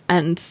 And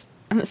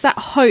it's that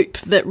hope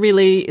that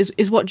really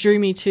is what drew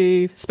me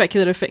to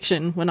speculative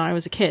fiction when I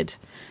was a kid.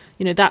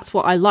 That's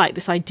what I like,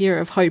 this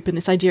idea of hope and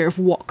this idea of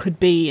what could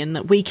be, and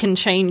that we can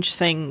change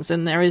things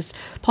and there is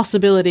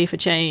possibility for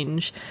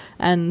change.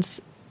 And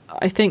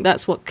I think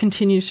that's what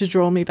continues to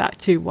draw me back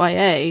to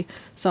YA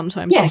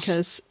sometimes, yes,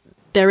 because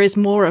there is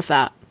more of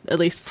that, at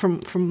least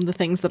from the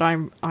things that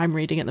I'm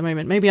reading at the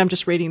moment. Maybe I'm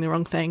just reading the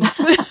wrong things.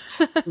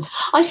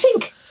 I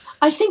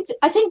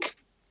think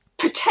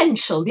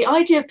potential, the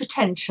idea of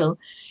potential,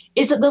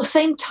 is at the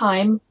same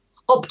time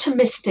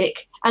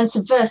optimistic and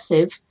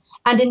subversive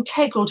and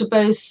integral to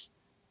both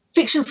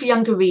fiction for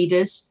younger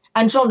readers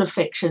and genre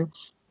fiction,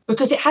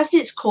 because it has at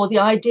its core the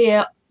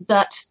idea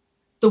that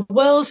the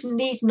world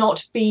need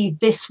not be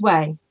this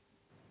way.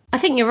 I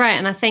think you're right.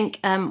 And I think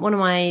one of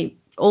my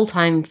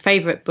all-time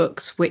favourite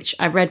books, which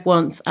I read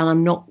once and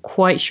I'm not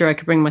quite sure I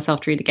could bring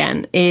myself to read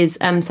again, is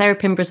Sarah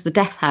Pinborough's The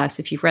Death House,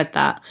 if you've read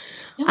that.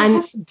 No, I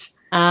haven't.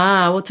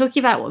 Well,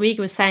 talking about what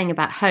Megan was saying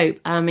about hope,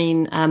 I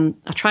mean, I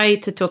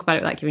tried to talk about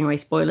it without giving away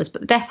spoilers,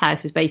 but The Death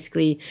House is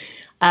basically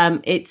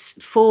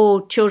It's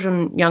for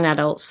children, young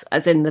adults,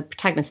 as in the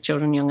protagonist,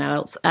 children, young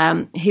adults,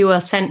 who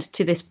are sent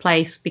to this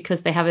place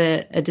because they have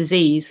a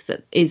disease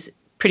that is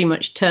pretty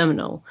much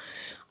terminal.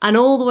 And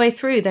all the way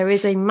through, there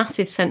is a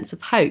massive sense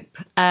of hope.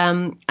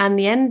 And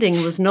the ending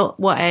was not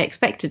what I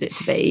expected it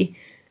to be.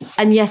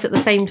 And yet, at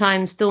the same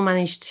time, still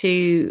managed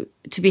to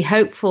be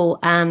hopeful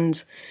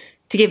and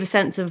to give a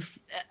sense of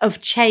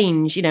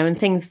change, and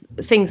things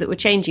that were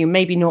changing, and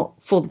maybe not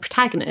for the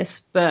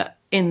protagonist, but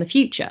in the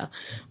future.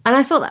 And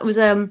I thought that was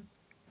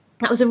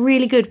a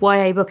really good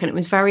YA book, and it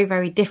was very,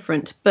 very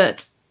different.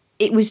 But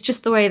it was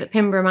just the way that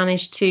Pembrokeshire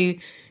managed to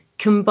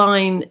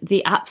combine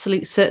the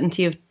absolute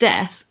certainty of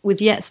death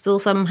with yet still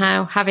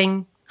somehow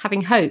having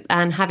hope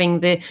and having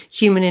the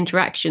human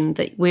interaction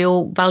that we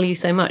all value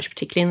so much,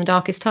 particularly in the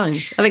darkest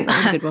times. I think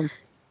that's a good one.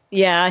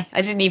 Yeah,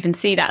 I didn't even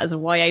see that as a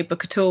YA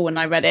book at all when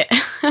I read it.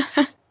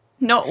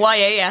 Not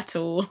YA at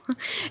all.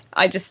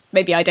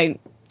 Maybe I don't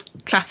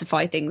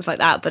classify things like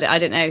that, but I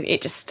don't know.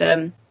 It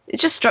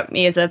just struck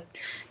me as a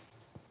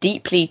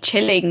deeply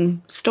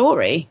chilling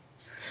story.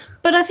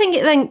 But I think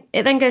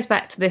it then goes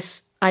back to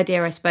this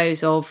idea, I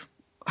suppose, of,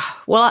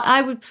 well,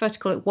 I would prefer to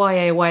call it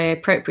YA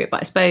appropriate,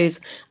 but I suppose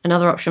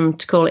another option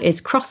to call it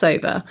is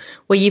crossover,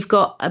 where you've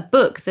got a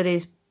book that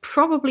is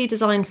probably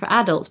designed for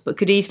adults but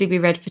could easily be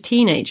read for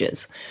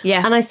teenagers.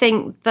 Yeah. And I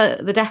think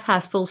that The Death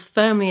House falls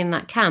firmly in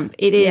that camp.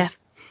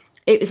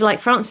 It was like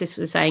Frances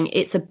was saying,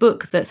 it's a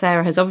book that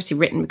Sarah has obviously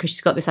written because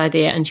she's got this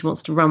idea and she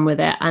wants to run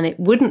with it, and it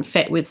wouldn't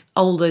fit with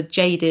older,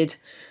 jaded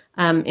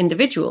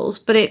individuals,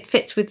 but it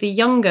fits with the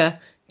younger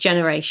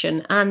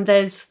generation. And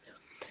I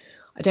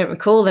don't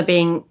recall there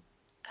being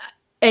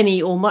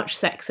any or much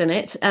sex in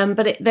it,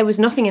 but there was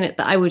nothing in it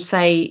that I would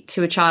say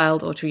to a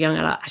child or to a young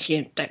adult,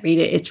 actually, don't read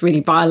it, it's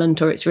really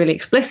violent or it's really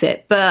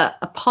explicit. But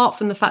apart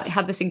from the fact it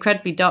had this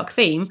incredibly dark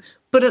theme,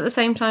 but at the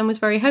same time was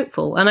very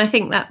hopeful. And I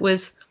think that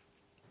was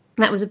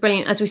a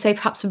brilliant, as we say,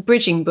 perhaps a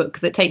bridging book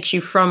that takes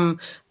you from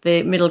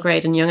the middle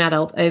grade and young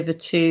adult over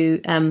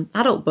to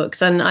adult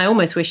books. And I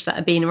almost wish that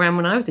had been around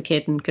when I was a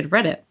kid and could have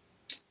read it.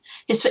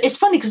 It's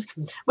funny because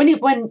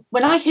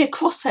when I hear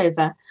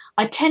crossover,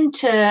 I tend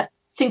to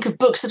think of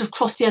books that have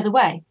crossed the other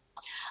way.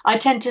 I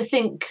tend to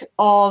think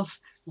of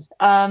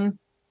the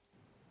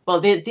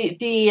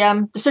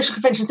social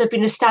conventions that have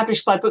been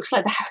established by books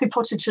like the Harry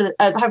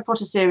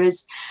Potter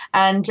series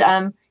and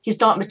his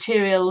Dark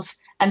Materials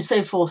and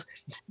so forth.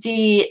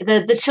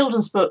 The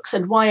children's books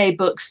and YA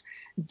books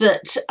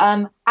that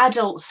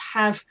adults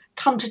have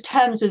come to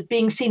terms with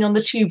being seen on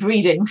the tube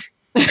reading.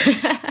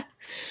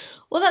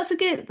 Well, that's a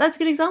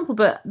good example.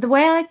 But the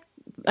way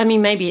I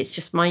mean, maybe it's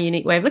just my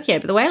unique way of looking at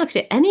it, but the way I look at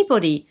it,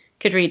 anybody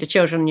could read a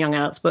children and young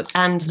adults book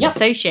and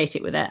associate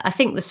it with it. I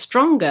think the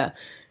stronger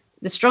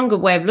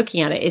way of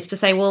looking at it is to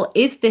say, well,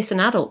 is this an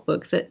adult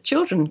book that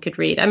children could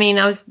read? I mean,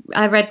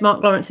 I read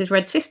Mark Lawrence's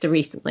Red Sister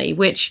recently,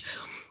 which,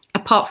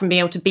 apart from being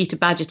able to beat a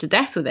badger to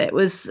death with it,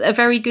 was a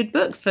very good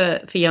book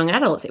for young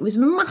adults. It was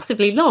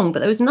massively long, but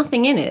there was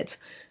nothing in it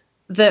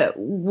that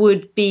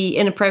would be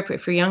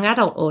inappropriate for a young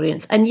adult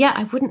audience. And yet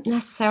I wouldn't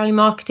necessarily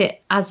market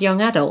it as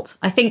young adult.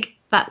 I think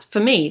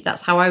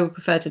that's how I would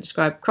prefer to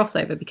describe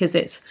crossover, because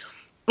it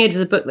is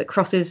a book that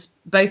crosses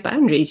both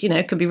boundaries,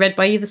 could be read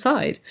by either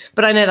side.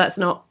 But I know that's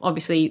not,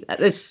 obviously,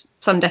 there's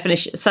some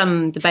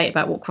debate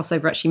about what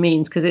crossover actually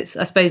means, because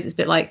I suppose it's a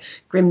bit like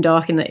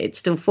grimdark in that it's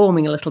still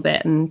forming a little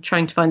bit and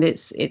trying to find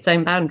its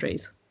own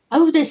boundaries.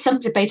 Oh, there's some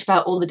debate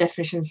about all the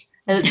definitions.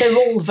 They're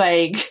all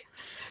vague.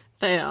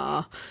 They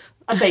are.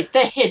 I say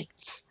they're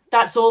hints.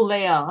 That's all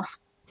they are.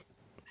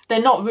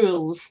 They're not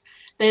rules.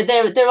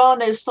 There are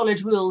no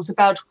solid rules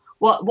about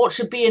what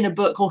should be in a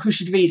book or who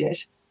should read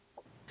it.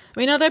 I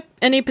mean, are there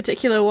any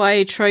particular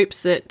YA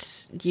tropes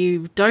that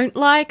you don't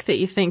like, that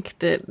you think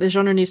that the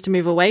genre needs to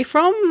move away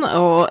from,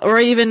 or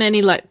even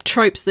any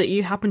tropes that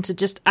you happen to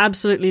just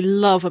absolutely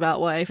love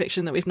about YA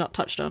fiction that we've not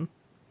touched on?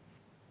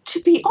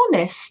 To be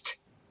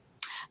honest,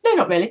 no,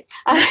 not really.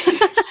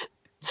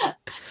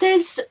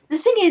 The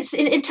thing is,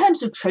 in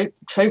terms of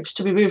tropes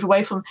to be moved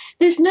away from,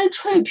 there's no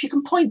trope you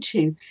can point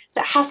to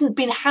that hasn't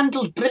been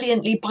handled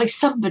brilliantly by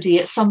somebody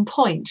at some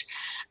point.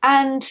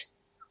 And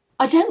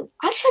I don't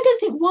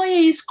think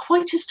YA is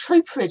quite as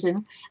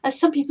trope-ridden as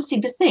some people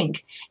seem to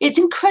think. It's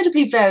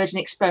incredibly varied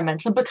and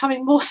experimental, and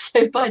becoming more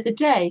so by the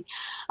day.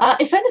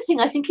 If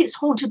anything, I think it's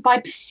haunted by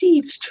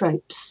perceived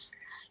tropes.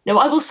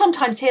 I will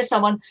sometimes hear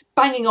someone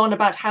banging on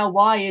about how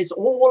YA is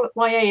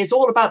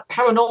all about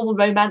paranormal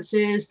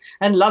romances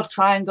and love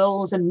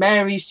triangles and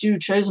Mary Sue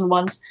chosen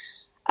ones.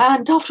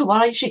 And after a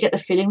while, I usually get the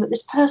feeling that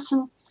this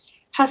person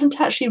hasn't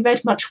actually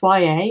read much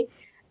YA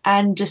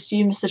and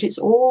assumes that it's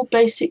all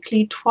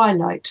basically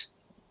Twilight.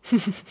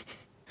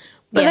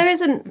 But there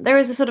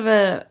is a sort of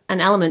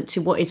an element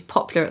to what is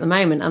popular at the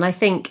moment, and I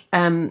think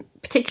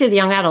particularly the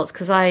young adults,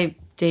 because I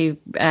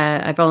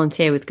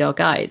volunteer with Girl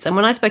Guides, and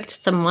when I spoke to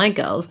some of my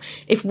girls,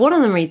 if one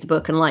of them reads a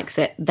book and likes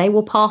it, they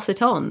will pass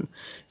it on.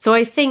 So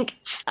I think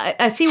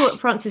I see what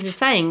Frances is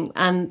saying,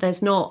 and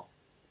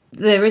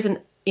there isn't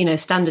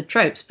standard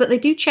tropes, but they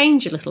do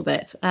change a little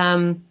bit.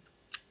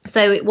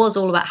 So it was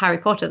all about Harry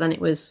Potter, then it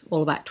was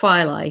all about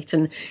Twilight,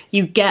 and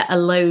you get a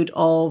load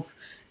of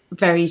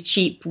very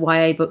cheap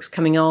YA books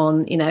coming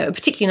on,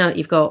 particularly now that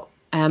you've got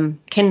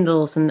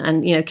Kindles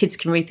and kids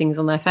can read things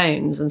on their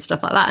phones and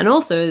stuff like that. And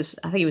also, as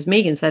I think it was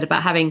Megan said,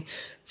 about having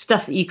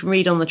stuff that you can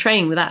read on the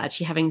train without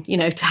actually having,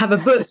 to have a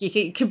book.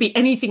 It could be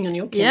anything on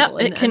your Kindle.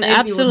 Yeah, it can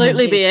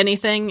absolutely be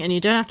anything, and you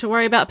don't have to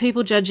worry about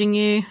people judging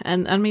you.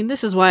 And I mean,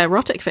 this is why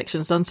erotic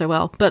fiction's done so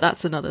well, but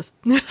that's another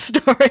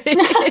story.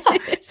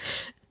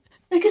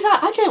 Because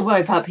I don't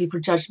worry about people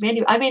judging me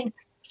anyway. I mean,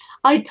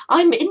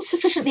 I'm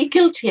insufficiently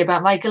guilty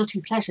about my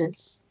guilty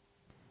pleasures.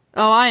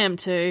 Oh, I am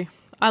too.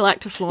 I like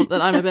to flaunt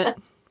that I'm a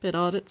bit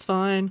odd. It's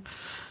fine.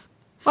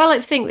 Well, I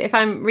like to think that if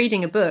I'm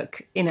reading a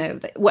book,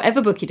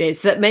 whatever book it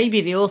is, that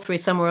maybe the author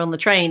is somewhere on the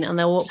train and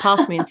they'll walk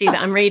past me and see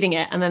that I'm reading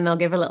it, and then they'll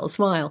give a little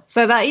smile.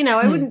 So that,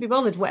 I wouldn't be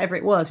bothered whatever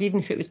it was,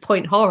 even if it was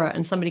point horror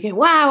and somebody go,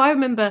 wow, I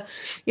remember,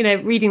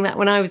 reading that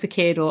when I was a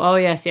kid, or, oh,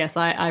 yes,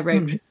 I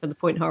wrote for the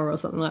point horror or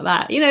something like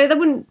that. That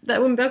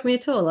wouldn't bug me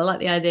at all. I like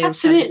the idea of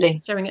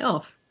showing it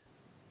off.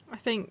 I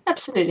think.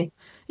 Absolutely.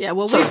 Yeah,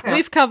 well,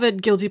 we've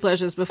covered guilty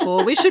pleasures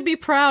before. We should be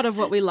proud of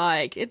what we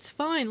like. It's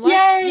fine.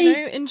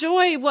 Yay!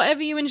 Enjoy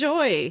whatever you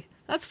enjoy.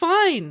 That's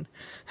fine.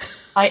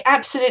 I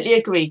absolutely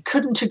agree.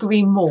 Couldn't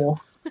agree more.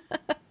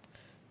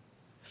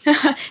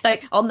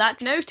 On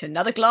that note,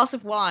 another glass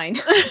of wine.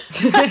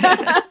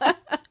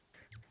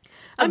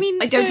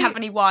 I don't have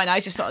any wine.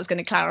 I just thought I was going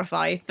to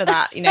clarify for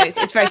that.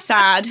 It's very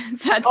sad.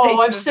 Sad.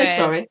 Oh, I'm so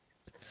sorry.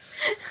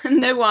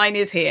 No wine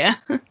is here.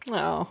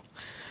 Oh.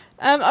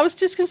 I was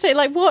just going to say,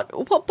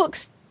 what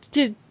books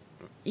did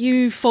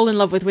you fall in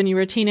love with when you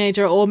were a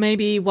teenager, or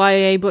maybe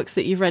YA books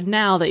that you've read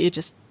now that you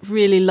just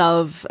really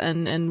love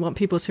and want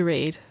people to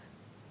read?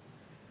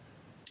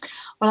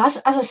 Well,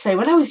 as I say,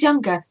 when I was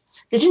younger,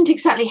 they didn't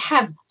exactly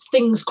have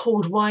things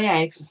called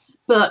YA,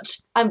 but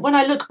when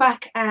I look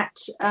back at,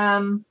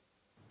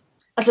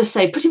 as I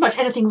say, pretty much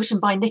anything written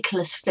by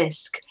Nicholas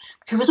Fisk,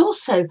 who was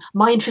also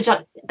my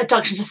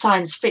introduction to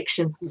science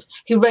fiction.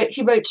 He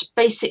wrote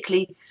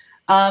basically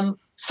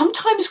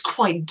sometimes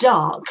quite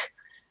dark,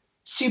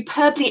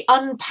 superbly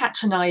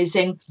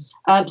unpatronising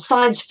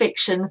science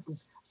fiction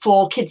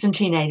for kids and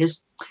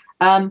teenagers.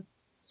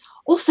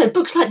 Also,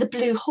 books like The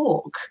Blue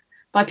Hawk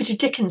by Peter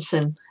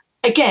Dickinson.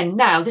 Again,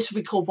 now this would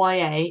be called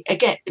YA.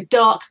 Again,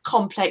 dark,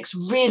 complex,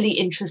 really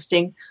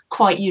interesting,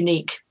 quite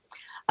unique.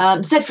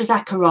 Z for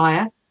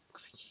Zachariah.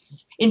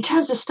 In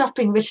terms of stuff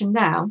being written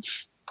now,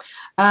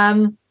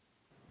 other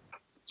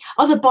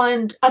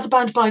bound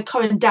by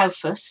Corin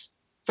Doufus,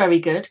 very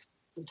good.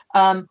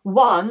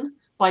 One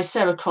by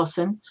Sarah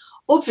Crossan.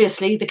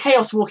 Obviously, the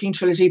Chaos Walking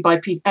trilogy by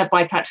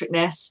Patrick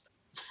Ness.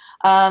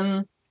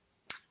 A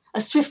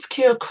Swift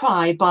Cure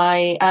Cry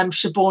by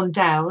Siobhan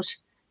Dowd.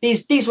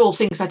 These are all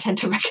things I tend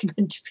to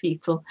recommend to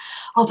people.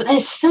 Oh, but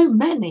there's so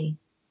many.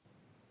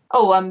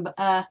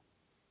 Oh,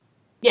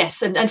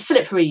 yes, and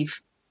Philip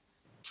Reeve.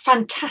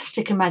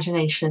 Fantastic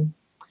imagination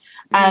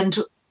and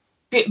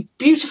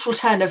beautiful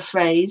turn of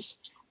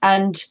phrase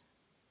and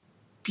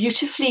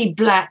beautifully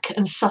black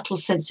and subtle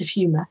sense of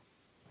humour.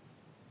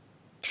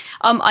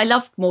 I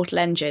loved Mortal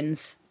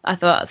Engines. I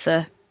thought that's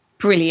a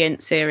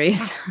brilliant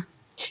series.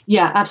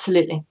 Yeah,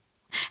 absolutely.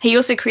 He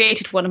also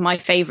created one of my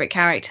favourite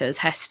characters,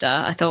 Hester.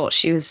 I thought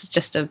she was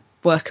just a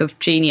work of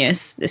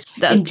genius.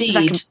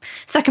 Indeed.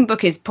 Second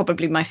book is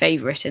probably my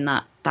favourite in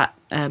that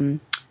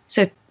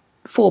so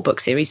 4-book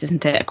series,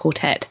 isn't it? A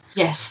quartet.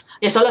 Yes,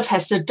 I love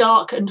Hester.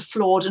 Dark and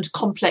flawed and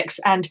complex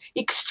and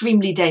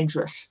extremely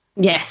dangerous.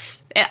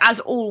 Yes, as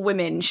all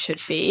women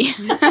should be.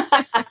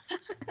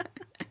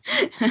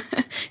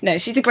 No,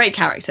 she's a great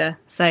character.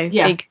 So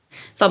yeah. Big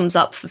thumbs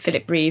up for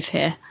Philip Reeve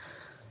here.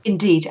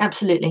 Indeed,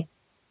 absolutely.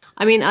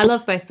 I mean, I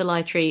love both The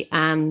Lie Tree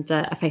and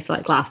A Face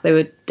Like Glass. They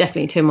were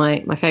definitely two of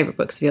my favourite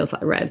books of yours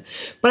that I read.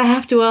 But I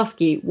have to ask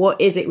you, what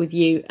is it with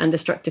you and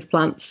destructive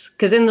plants?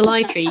 Because in The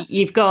Lie Tree,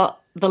 you've got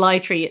the lie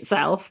tree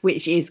itself,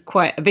 which is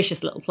quite a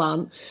vicious little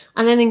plant.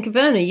 And then in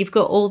Caverna, you've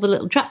got all the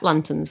little trap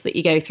lanterns that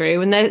you go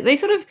through. And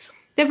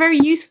they're very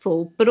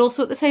useful, but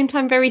also at the same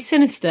time very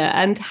sinister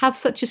and have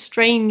such a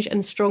strange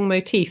and strong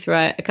motif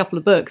throughout a couple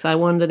of books. I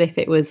wondered if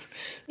it was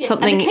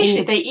something... And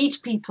occasionally they eat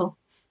people.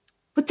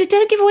 But they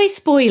don't give away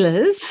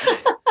spoilers.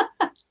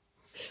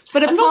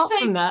 But apart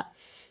from that...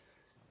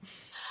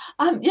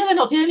 they're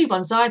not the only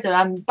ones either.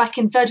 Back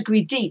in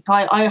Verdigris Deep,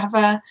 I have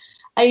a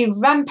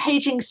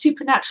rampaging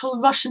supernatural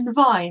Russian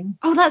vine.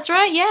 Oh, that's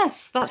right.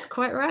 Yes, that's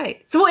quite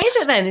right. So what is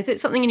it then? Is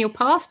it something in your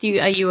past?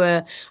 Are you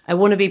a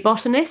wannabe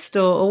botanist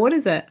or what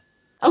is it?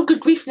 Oh,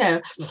 good grief,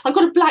 no. I've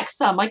got a black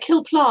thumb. I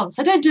kill plants.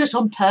 I don't do it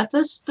on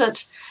purpose,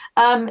 but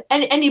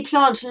any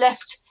plant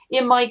left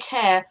in my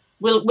care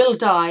will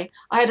die.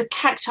 I had a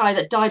cacti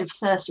that died of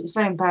thirst. It was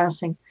very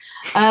embarrassing.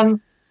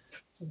 But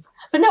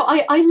no,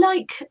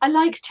 I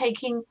like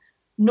taking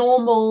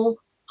normal,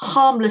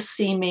 harmless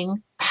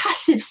seeming,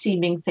 passive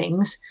seeming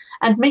things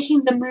and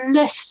making them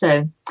less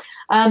so.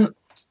 I'm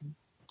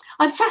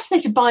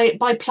fascinated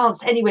by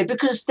plants anyway,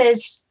 because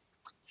there's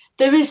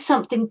there is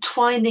something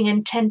twining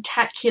and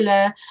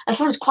tentacular and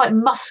sometimes quite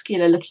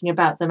muscular looking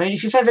about them. I mean,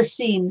 if you've ever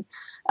seen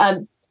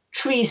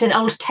trees in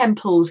old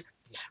temples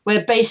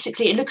where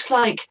basically it looks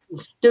like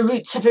the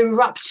roots have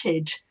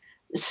erupted,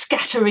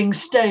 scattering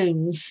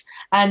stones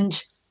and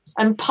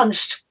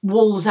punched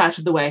walls out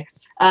of the way.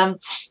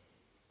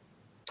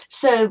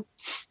 So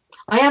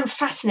I am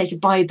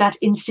fascinated by that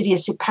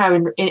insidious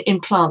power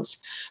in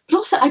plants. But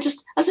also,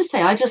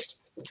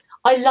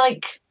 I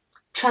like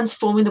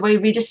transforming the way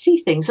readers see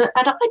things. And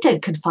I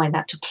don't confine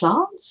that to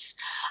plants.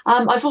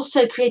 I've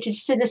also created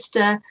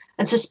sinister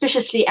and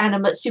suspiciously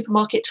animate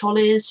supermarket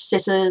trolleys,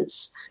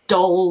 scissors,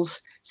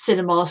 dolls,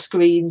 cinema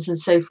screens, and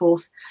so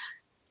forth.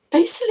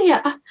 Basically,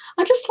 I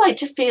just like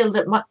to feel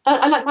that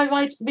I like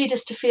my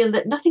readers to feel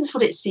that nothing's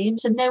what it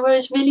seems and nowhere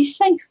is really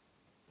safe.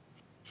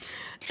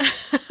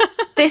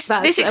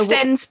 This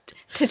extends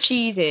to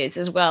cheeses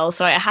as well.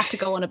 So I have to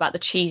go on about the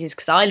cheeses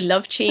because I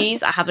love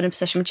cheese. I have an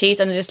obsession with cheese,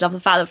 and I just love the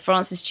fact that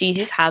France's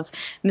cheeses have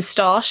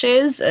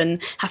moustaches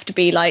and have to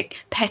be like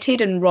petted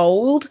and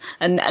rolled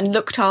and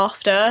looked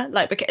after,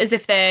 like as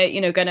if they're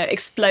going to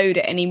explode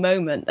at any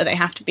moment. That they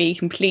have to be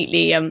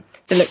completely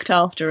looked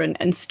after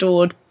and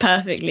stored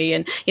perfectly,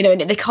 and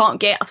and they can't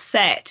get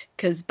upset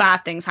because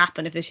bad things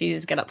happen if the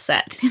cheeses get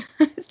upset.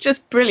 It's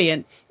just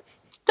brilliant.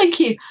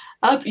 Thank you.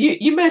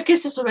 You may have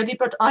guessed this already,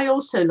 but I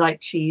also like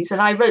cheese, and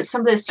I wrote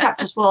some of those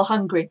chapters while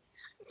hungry.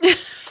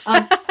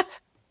 I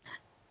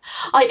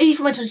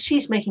even went on a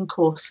cheese making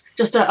course,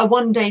 just a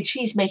one-day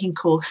cheese making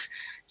course,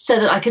 so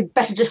that I could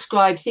better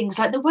describe things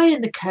like the way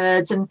in the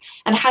curds and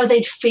how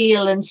they'd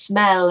feel and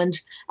smell and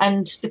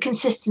the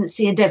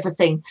consistency and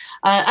everything.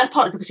 And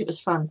partly because it was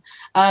fun.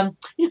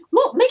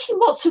 Making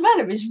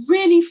mozzarella is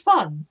really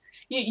fun.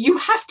 You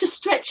have to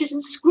stretch it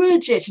and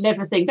squirge it and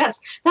everything.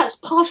 That's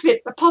part of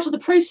it, part of the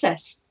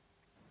process.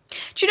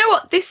 Do you know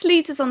what? This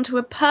leads us on to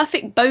a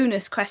perfect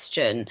bonus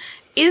question.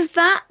 Is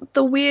that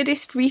the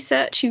weirdest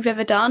research you've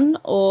ever done,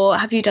 or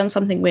have you done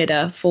something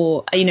weirder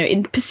for,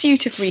 in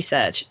pursuit of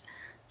research?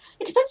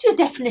 It depends on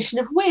your definition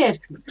of weird.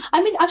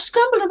 I mean, I've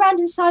scrambled around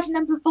inside a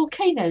number of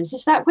volcanoes.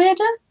 Is that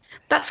weirder?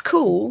 That's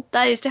cool.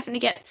 That definitely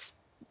gets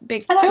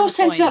big. And I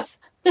also ended up,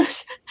 there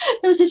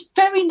was this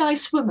very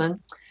nice woman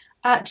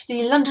at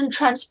the London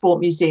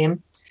Transport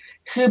Museum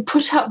who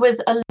put up with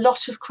a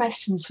lot of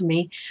questions for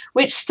me,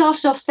 which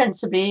started off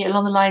sensibly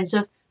along the lines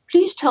of,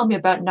 please tell me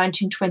about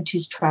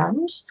 1920s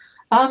trams.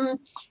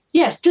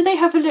 Yes, do they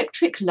have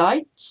electric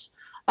lights?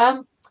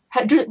 Do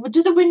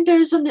the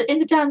windows in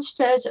the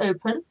downstairs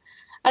open?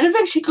 And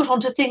eventually got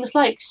onto things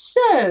like,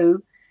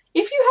 so,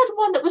 if you had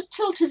one that was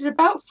tilted at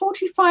about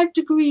 45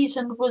 degrees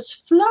and was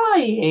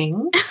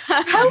flying,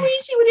 how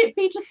easy would it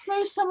be to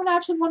throw someone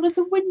out of one of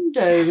the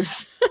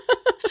windows?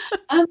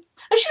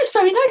 And she was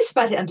very nice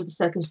about it under the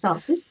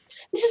circumstances.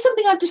 This is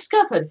something I've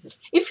discovered.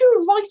 If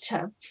you're a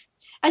writer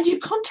and you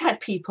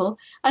contact people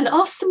and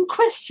ask them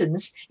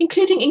questions,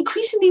 including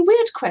increasingly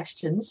weird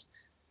questions,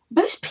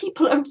 most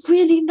people are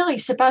really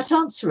nice about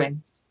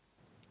answering.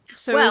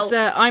 So is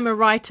I'm a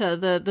writer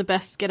the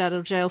best get out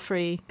of jail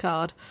free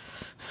card?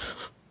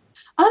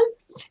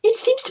 It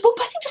seems to be,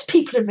 but I think just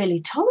people are really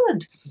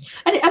tolerant.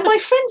 And my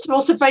friends are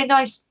also very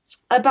nice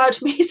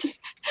about me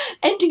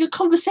ending a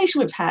conversation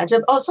we've had,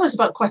 sometimes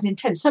about quite an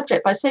intense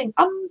subject, by saying,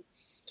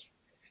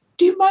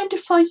 do you mind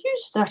if I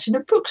use that in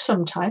a book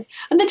sometime?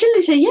 And they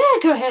generally say, yeah,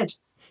 go ahead.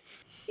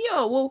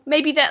 Yeah, well,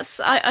 maybe that's,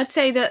 I'd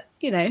say that,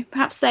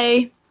 perhaps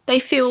they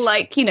feel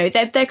like,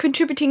 they're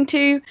contributing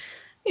to,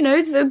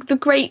 the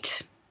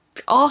great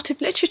art of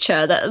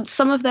literature, that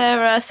some of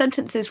their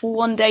sentences will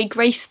one day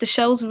grace the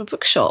shelves of a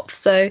bookshop.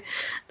 So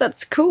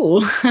that's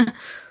cool.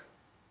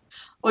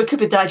 Or it could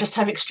be that I just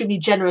have extremely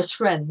generous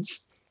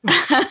friends.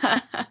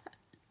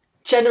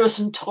 Generous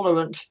and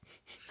tolerant.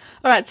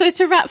 All right, so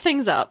to wrap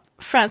things up,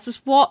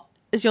 Frances, what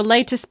is your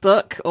latest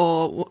book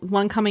or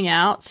one coming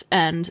out,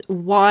 and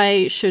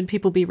why should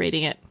people be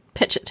reading it?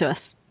 Pitch it to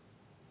us.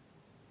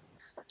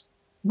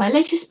 My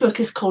latest book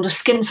is called A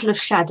Skinful of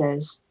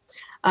Shadows.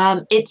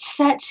 It's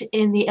set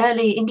in the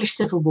early English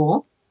Civil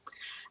War,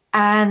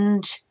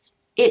 and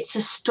it's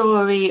a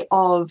story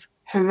of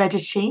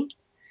heredity,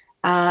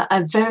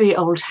 a very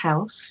old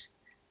house,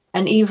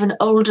 an even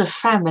older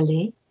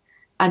family,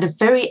 and a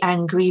very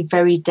angry,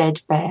 very dead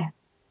bear.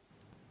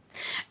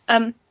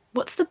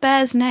 What's the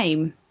bear's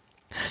name?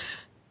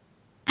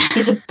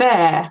 He's a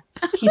bear.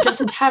 He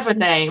doesn't have a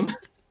name.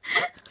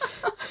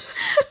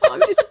 I'm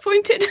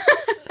disappointed.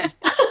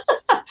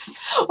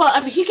 Well,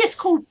 I mean, he gets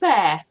called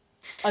Bear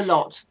a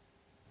lot.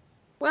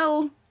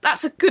 Well,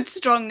 that's a good,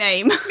 strong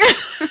name.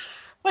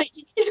 Well,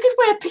 it's a good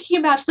way of picking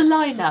him out of the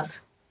lineup.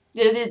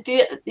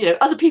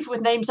 Other people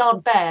with names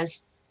aren't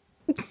bears.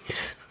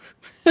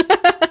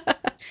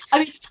 I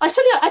mean,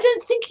 I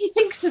don't think he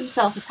thinks of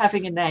himself as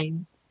having a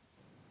name.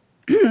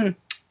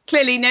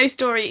 Clearly, no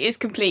story is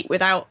complete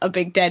without a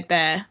big dead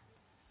bear.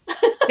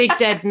 Big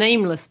dead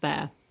nameless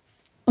bear.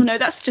 Oh no,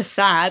 that's just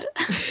sad.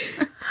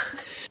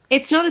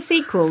 It's not a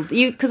sequel,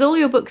 because all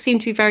your books seem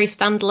to be very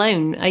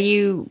standalone. Are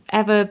you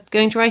ever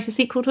going to write a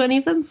sequel to any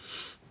of them?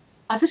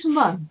 I've written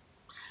one.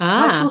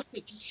 My fourth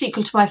book is a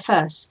sequel to my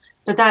first,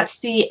 but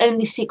that's the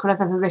only sequel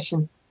I've ever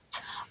written.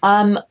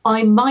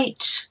 I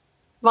might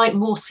write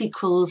more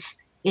sequels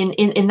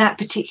in that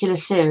particular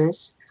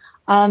series.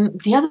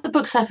 The other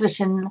books I've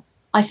written,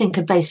 I think,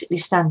 are basically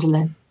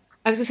standalone.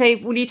 I was going to say,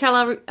 will you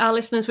tell our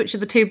listeners which are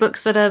the two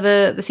books that are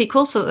the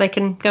sequels so that they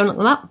can go and look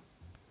them up?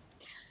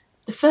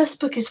 The first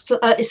book is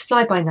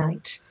Fly By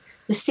Night.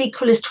 The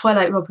sequel is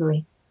Twilight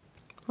Robbery.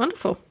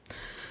 Wonderful.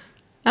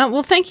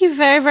 Well, thank you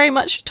very, very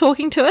much for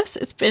talking to us.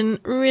 It's been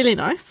really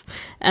nice.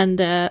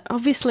 And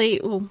obviously,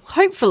 well,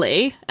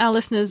 hopefully, our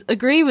listeners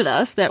agree with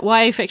us that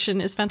YA fiction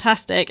is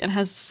fantastic and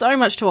has so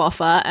much to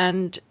offer.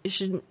 And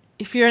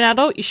if you're an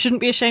adult, you shouldn't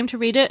be ashamed to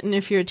read it. And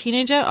if you're a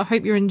teenager, I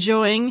hope you're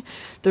enjoying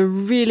the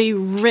really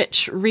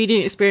rich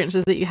reading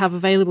experiences that you have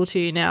available to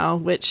you now,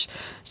 which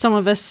some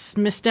of us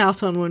missed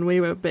out on when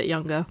we were a bit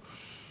younger.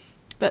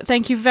 But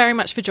thank you very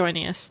much for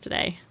joining us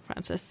today,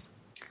 Frances.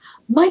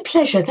 My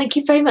pleasure. Thank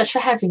you very much for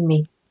having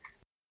me.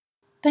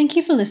 Thank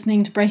you for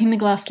listening to Breaking the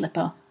Glass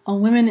Slipper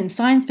on women in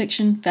science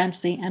fiction,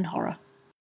 fantasy, and horror.